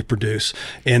 they don't reproduce.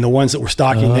 And the ones that we're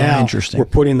stocking now, we're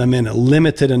putting them in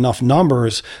limited enough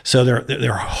numbers. So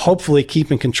they're hopefully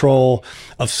keeping control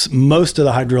of most of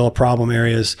the hydrilla problem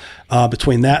areas.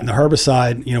 Between that and the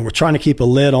herbicide, we're trying to keep a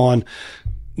lid on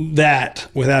that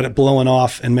without it blowing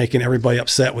off and making everybody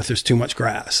upset with there's too much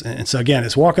grass. And so again,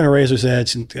 it's walking a razor's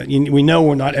edge. And we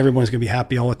know not everyone's going to be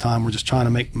happy all the time. We're just trying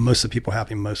to make most of the people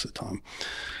happy most of the time.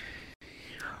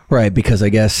 Right, because I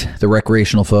guess the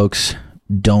recreational folks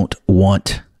don't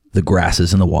want the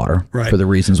grasses in the water, right, for the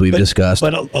reasons we've discussed.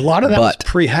 But a lot of that was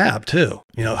pre-hab too.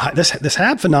 This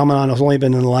hab phenomenon has only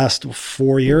been in the last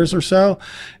 4 years or so.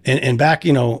 And back,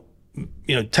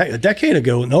 a decade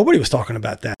ago, nobody was talking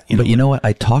about that. But you know what?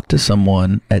 I talked to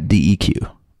someone at DEQ,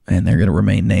 and they're going to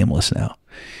remain nameless now.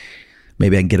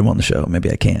 Maybe I can get them on the show. Maybe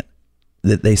I can't.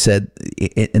 That they said,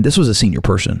 and this was a senior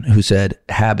person who said,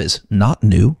 HAB is not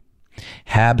new.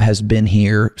 HAB has been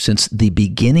here since the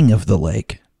beginning of the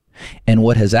lake. And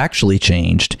what has actually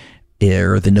changed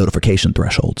are the notification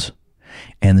thresholds.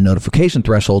 And the notification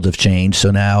thresholds have changed. So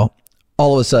now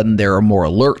all of a sudden there are more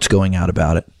alerts going out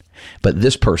about it. But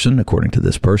this person, according to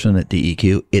this person at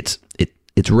DEQ, it's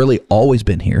really always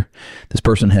been here. This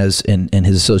person has, and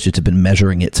his associates have been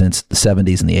measuring it since the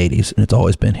 70s and the 80s, and it's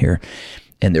always been here.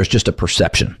 And there's just a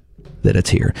perception that it's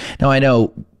here. Now, I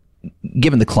know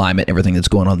given the climate, everything that's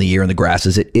going on in the year and the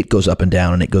grasses, it goes up and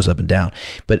down and it goes up and down.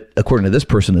 But according to this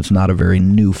person, it's not a very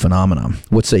new phenomenon.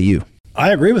 What say you?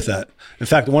 I agree with that. In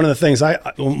fact, one of the things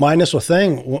my initial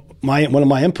thing, one of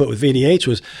my input with VDH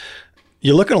was,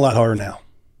 you're looking a lot harder now.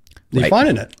 You're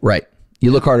finding it. Right.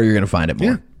 You look harder, you're going to find it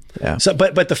more. Yeah. So,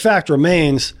 but the fact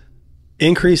remains,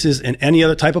 increases in any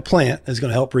other type of plant is going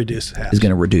to help reduce HABs. Is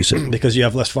going to reduce it. Because you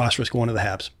have less phosphorus going to the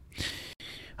HABs.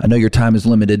 I know your time is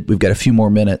limited. We've got a few more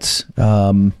minutes.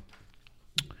 Could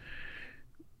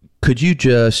you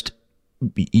just,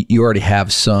 you already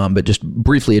have some, but just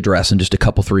briefly address in just a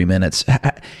couple, 3 minutes,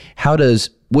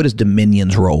 what is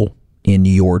Dominion's role in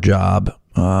your job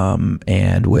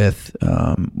and with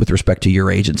respect to your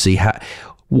agency?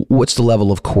 What's the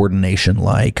level of coordination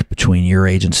like between your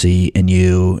agency and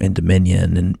you and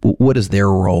Dominion, and what is their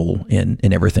role in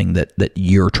everything that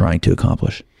you're trying to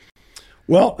accomplish?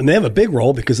 Well, and they have a big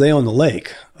role because they own the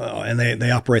lake and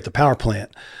they operate the power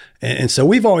plant. And so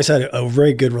we've always had a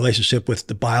very good relationship with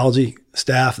the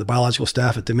biological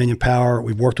staff at Dominion Power.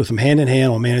 We've worked with them hand in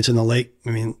hand on managing the lake.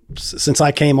 I mean, since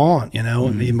I came on,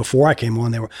 and even before I came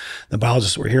on, the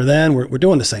biologists were here then. We're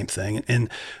doing the same thing. And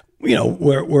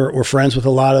we're friends with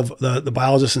a lot of the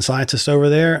biologists and scientists over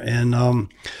there. And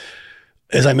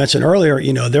as I mentioned earlier,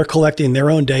 they're collecting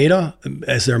their own data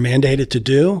as they're mandated to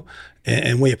do.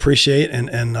 And we appreciate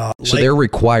so they're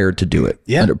required to do it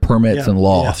under permits and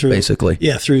law, basically.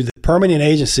 Yeah, through the permitting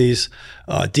agencies,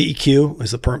 DEQ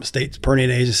is the state's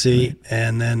permitting agency,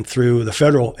 and then through the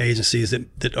federal agencies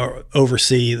that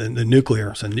oversee the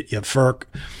nuclear. So you have FERC,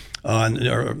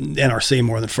 or NRC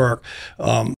more than FERC.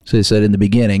 So they said in the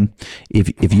beginning,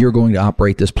 if you're going to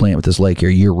operate this plant with this lake here,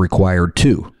 you're required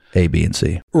to A, B, and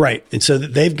C. Right, and so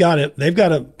they've got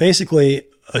to basically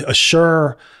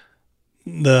assure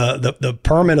the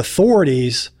permit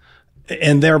authorities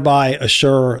and thereby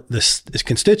assure the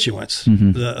constituents,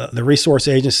 the resource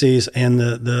agencies and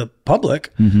the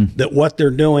public that what they're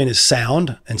doing is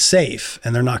sound and safe,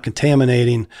 and they're not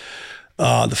contaminating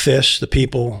the fish, the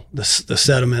people, the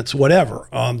sediments, whatever.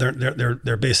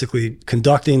 They're basically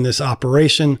conducting this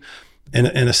operation in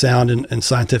a sound and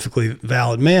scientifically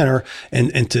valid manner,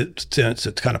 and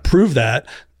to kind of prove that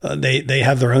they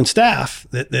have their own staff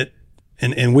that.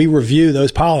 And we review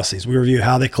those policies. We review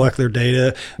how they collect their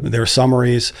data, their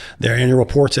summaries, their annual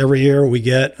reports every year we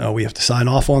get. We have to sign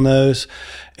off on those.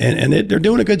 And they're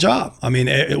doing a good job. I mean,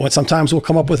 sometimes we'll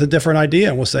come up with a different idea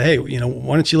and we'll say, hey,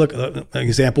 why don't you look, an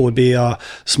example would be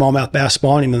smallmouth bass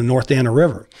spawning in the North Anna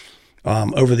River.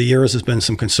 Over the years, there's been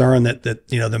some concern that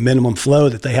the minimum flow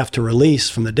that they have to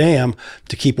release from the dam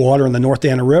to keep water in the North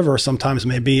Anna River sometimes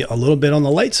may be a little bit on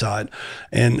the late side,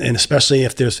 and especially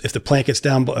if the plant gets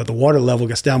down, the water level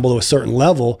gets down below a certain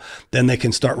level, then they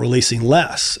can start releasing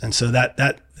less, and so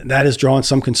that has drawn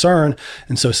some concern.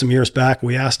 And so some years back,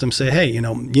 we asked them, say, hey,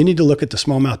 you need to look at the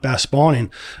smallmouth bass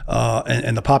spawning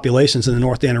and the populations in the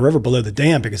North Anna River below the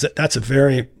dam, because that's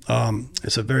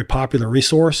it's a very popular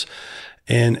resource.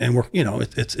 And we're,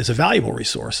 it's a valuable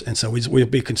resource. And so we'll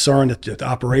be concerned that the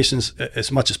operations, as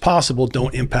much as possible,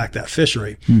 don't impact that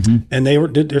fishery. And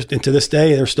and to this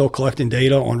day, they're still collecting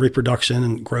data on reproduction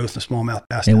and growth of smallmouth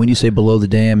bass. And when you say below the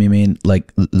dam, you mean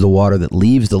like the water that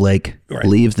leaves the lake,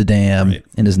 leaves the dam,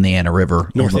 and is in the Anna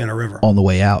River. North Anna River. On the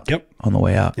way out. Yep. On the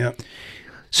way out. Yep.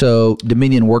 So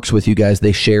Dominion works with you guys.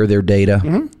 They share their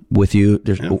data with you.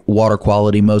 There's water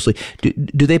quality mostly.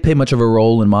 Do they play much of a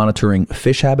role in monitoring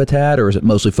fish habitat, or is it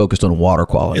mostly focused on water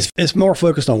quality? It's more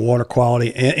focused on water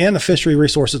quality and the fishery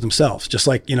resources themselves. Just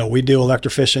like, we do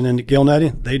electrofishing and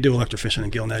gill-netting, they do electrofishing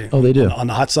and gill-netting. Oh, they do? On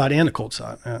the hot side and the cold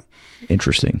side. Yeah.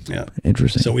 Interesting. Yeah.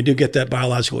 Interesting. So we do get that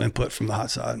biological input from the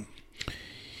hot side.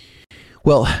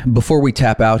 Well, before we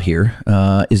tap out here,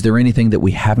 is there anything that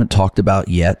we haven't talked about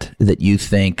yet that you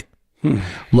think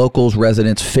locals,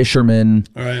 residents, fishermen,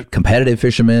 competitive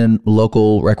fishermen,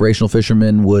 local recreational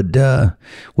fishermen would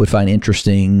find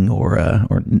interesting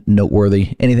or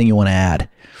noteworthy? Anything you want to add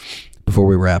before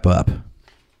we wrap up?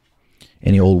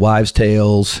 Any old wives'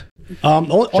 tales?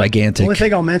 Gigantic. The only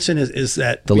thing I'll mention is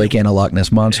that the Lake Anna Loch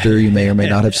Ness Monster you may or may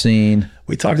not have seen.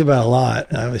 We talked about a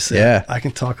lot. I always say, I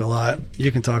can talk a lot.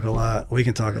 You can talk a lot. We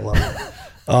can talk a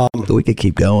lot. We could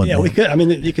keep going. Yeah, we could. I mean,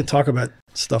 you could talk about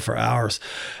stuff for hours.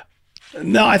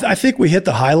 No, I think we hit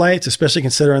the highlights, especially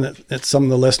considering that some of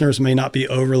the listeners may not be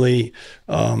overly,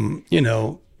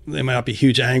 they might not be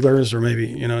huge anglers or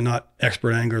maybe, not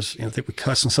expert anglers. I think we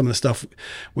touched on some of the stuff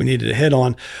we needed to hit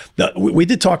on. We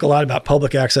did talk a lot about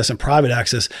public access and private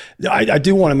access. I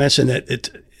do want to mention that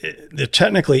there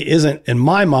technically isn't, in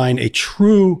my mind, a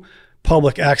true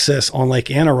public access on Lake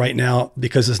Anna right now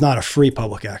because it's not a free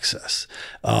public access.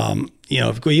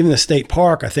 Even the state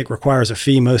park, I think, requires a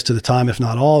fee most of the time, if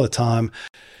not all the time.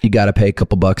 You got to pay a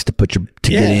couple bucks to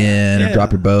get in or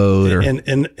drop your boat.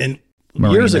 And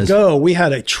years ago, we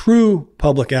had a true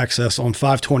public access on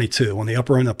 522 on the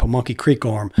upper end of Pamunkey Creek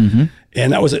arm. Mm-hmm.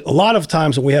 And that was a lot of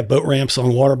times when we have boat ramps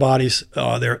on water bodies,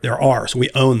 they're ours. We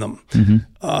own them.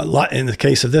 Mm-hmm. In the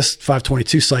case of this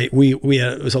 522 site, it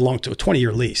was a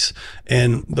 20-year lease,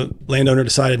 and the landowner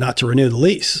decided not to renew the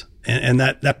lease. And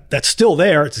that's still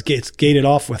there. It's gated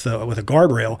off with a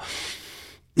guardrail.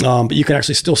 But you can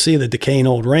actually still see the decaying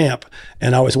old ramp.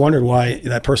 And I always wondered why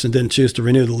that person didn't choose to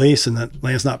renew the lease and the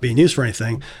land's not being used for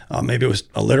anything. Maybe it was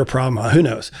a litter problem. Who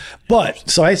knows? But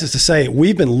suffice it to say,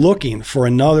 we've been looking for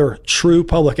another true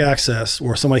public access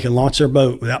where somebody can launch their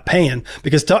boat without paying.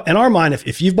 Because in our mind,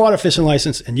 if you've bought a fishing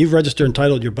license and you've registered and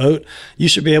titled your boat, you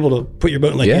should be able to put your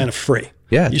boat in Lake Anna free.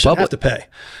 Yeah, you shouldn't have to pay.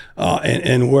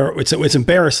 And it's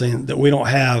embarrassing that we don't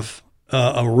have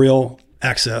a real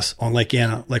access on Lake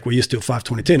Anna like we used to at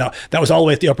 522. Now, that was all the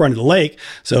way at the upper end of the lake.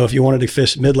 So if you wanted to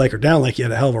fish mid-lake or down lake, you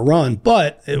had a hell of a run,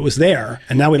 but it was there,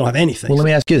 and now we don't have anything. Well, let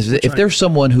me ask you this. If there's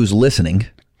someone who's listening,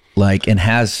 and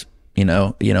has,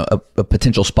 a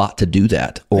potential spot to do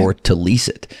that or to lease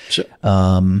it, sure.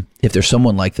 If there's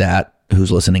someone like that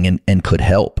who's listening and could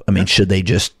help, should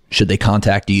they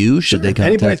contact you? Should they contact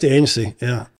anybody at the agency?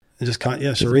 Yeah.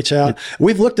 So reach out.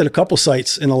 We've looked at a couple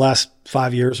sites in the last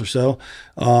 5 years or so.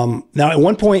 Now, at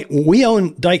one point, we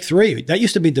owned Dike 3. That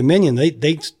used to be Dominion. They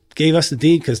gave us the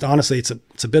deed because honestly, it's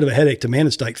a bit of a headache to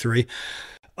manage Dike 3.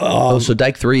 So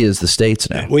Dike 3 is the state's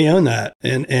now. We own that,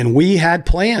 and we had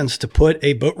plans to put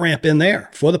a boat ramp in there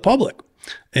for the public,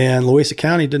 and Louisa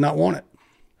County did not want it,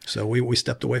 so we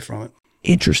stepped away from it.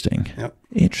 Interesting. Yep.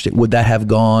 Interesting. Would that have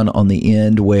gone on the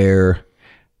end where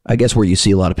you see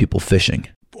a lot of people fishing?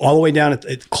 All the way down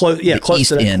at close to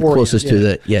that end, quarry. closest to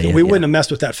the we wouldn't have messed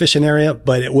with that fishing area,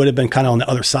 but it would have been kind of on the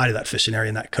other side of that fishing area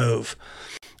in that cove.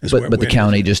 But the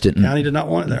county just didn't. The county did not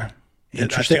want it there.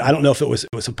 I don't know if it was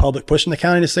a public pushing the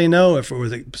county to say no, if it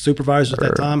was a supervisor at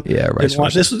that time. Yeah, right.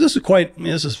 This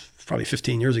is probably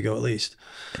 15 years ago at least.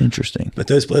 Interesting. But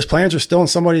those plans are still in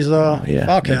somebody's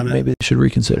file cabinet. Maybe they should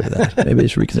reconsider that.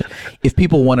 If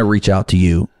people want to reach out to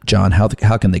you, John, how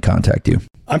can they contact you?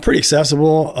 I'm pretty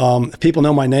accessible. If people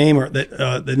know my name or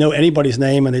they know anybody's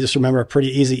name and they just remember a pretty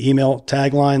easy email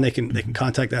tagline, they can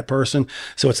contact that person.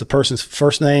 So it's the person's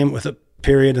first name with a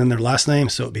period in their last name.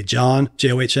 So it'd be John,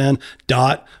 John,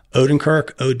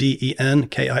 Odenkirk,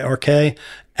 Odenkirk,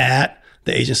 at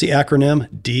the agency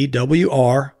acronym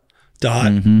DWR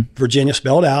Virginia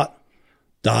spelled out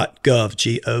 .gov,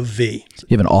 G-O-V.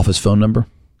 You have an office phone number?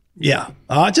 Yeah.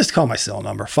 Just call my cell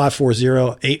number,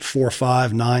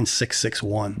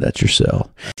 540-845-9661. That's your cell.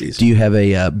 Do you have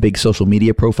a big social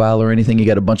media profile or anything? You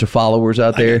got a bunch of followers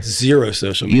out there? I got zero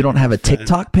social media. You don't have a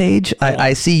TikTok page?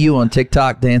 I see you on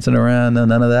TikTok dancing around.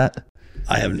 None of that?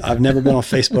 I've never been on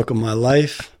Facebook in my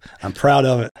life. I'm proud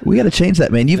of it. We got to change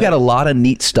that, man. You've got a lot of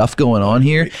neat stuff going on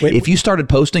here. If you started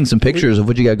posting some pictures of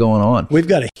what you got going on. We've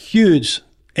got a huge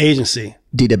agency.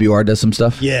 DWR does some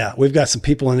stuff? Yeah. We've got some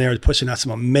people in there pushing out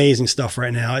some amazing stuff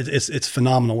right now. It's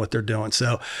phenomenal what they're doing.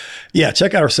 So yeah,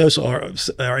 check out our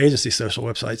agency social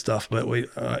website stuff. But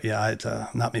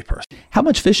not me personally. How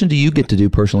much fishing do you get to do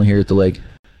personally here at the lake?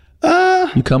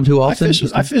 You come too often?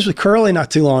 I fished with Curly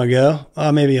not too long ago.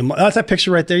 Maybe a month. That's that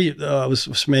picture right there.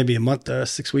 Was maybe a month,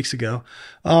 6 weeks ago.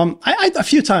 A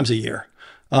few times a year.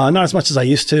 Not as much as I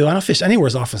used to. I don't fish anywhere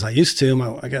as often as I used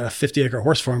to. I got a 50-acre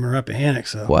horse farm in Rappahannock.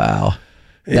 So wow,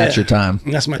 that's your time.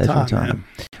 That's my time, man.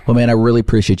 Well, man, I really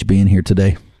appreciate you being here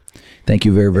today. Thank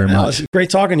you very, very much. It's great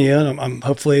talking to you, and I'm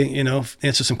hopefully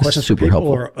answer some questions for people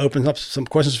helpful. Or open up some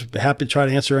questions. Happy to try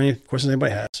to answer any questions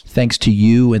anybody has. Thanks to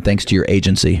you and thanks to your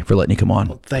agency for letting you come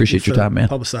on. Appreciate your time, man.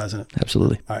 Publicizing it.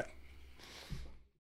 Absolutely. All right.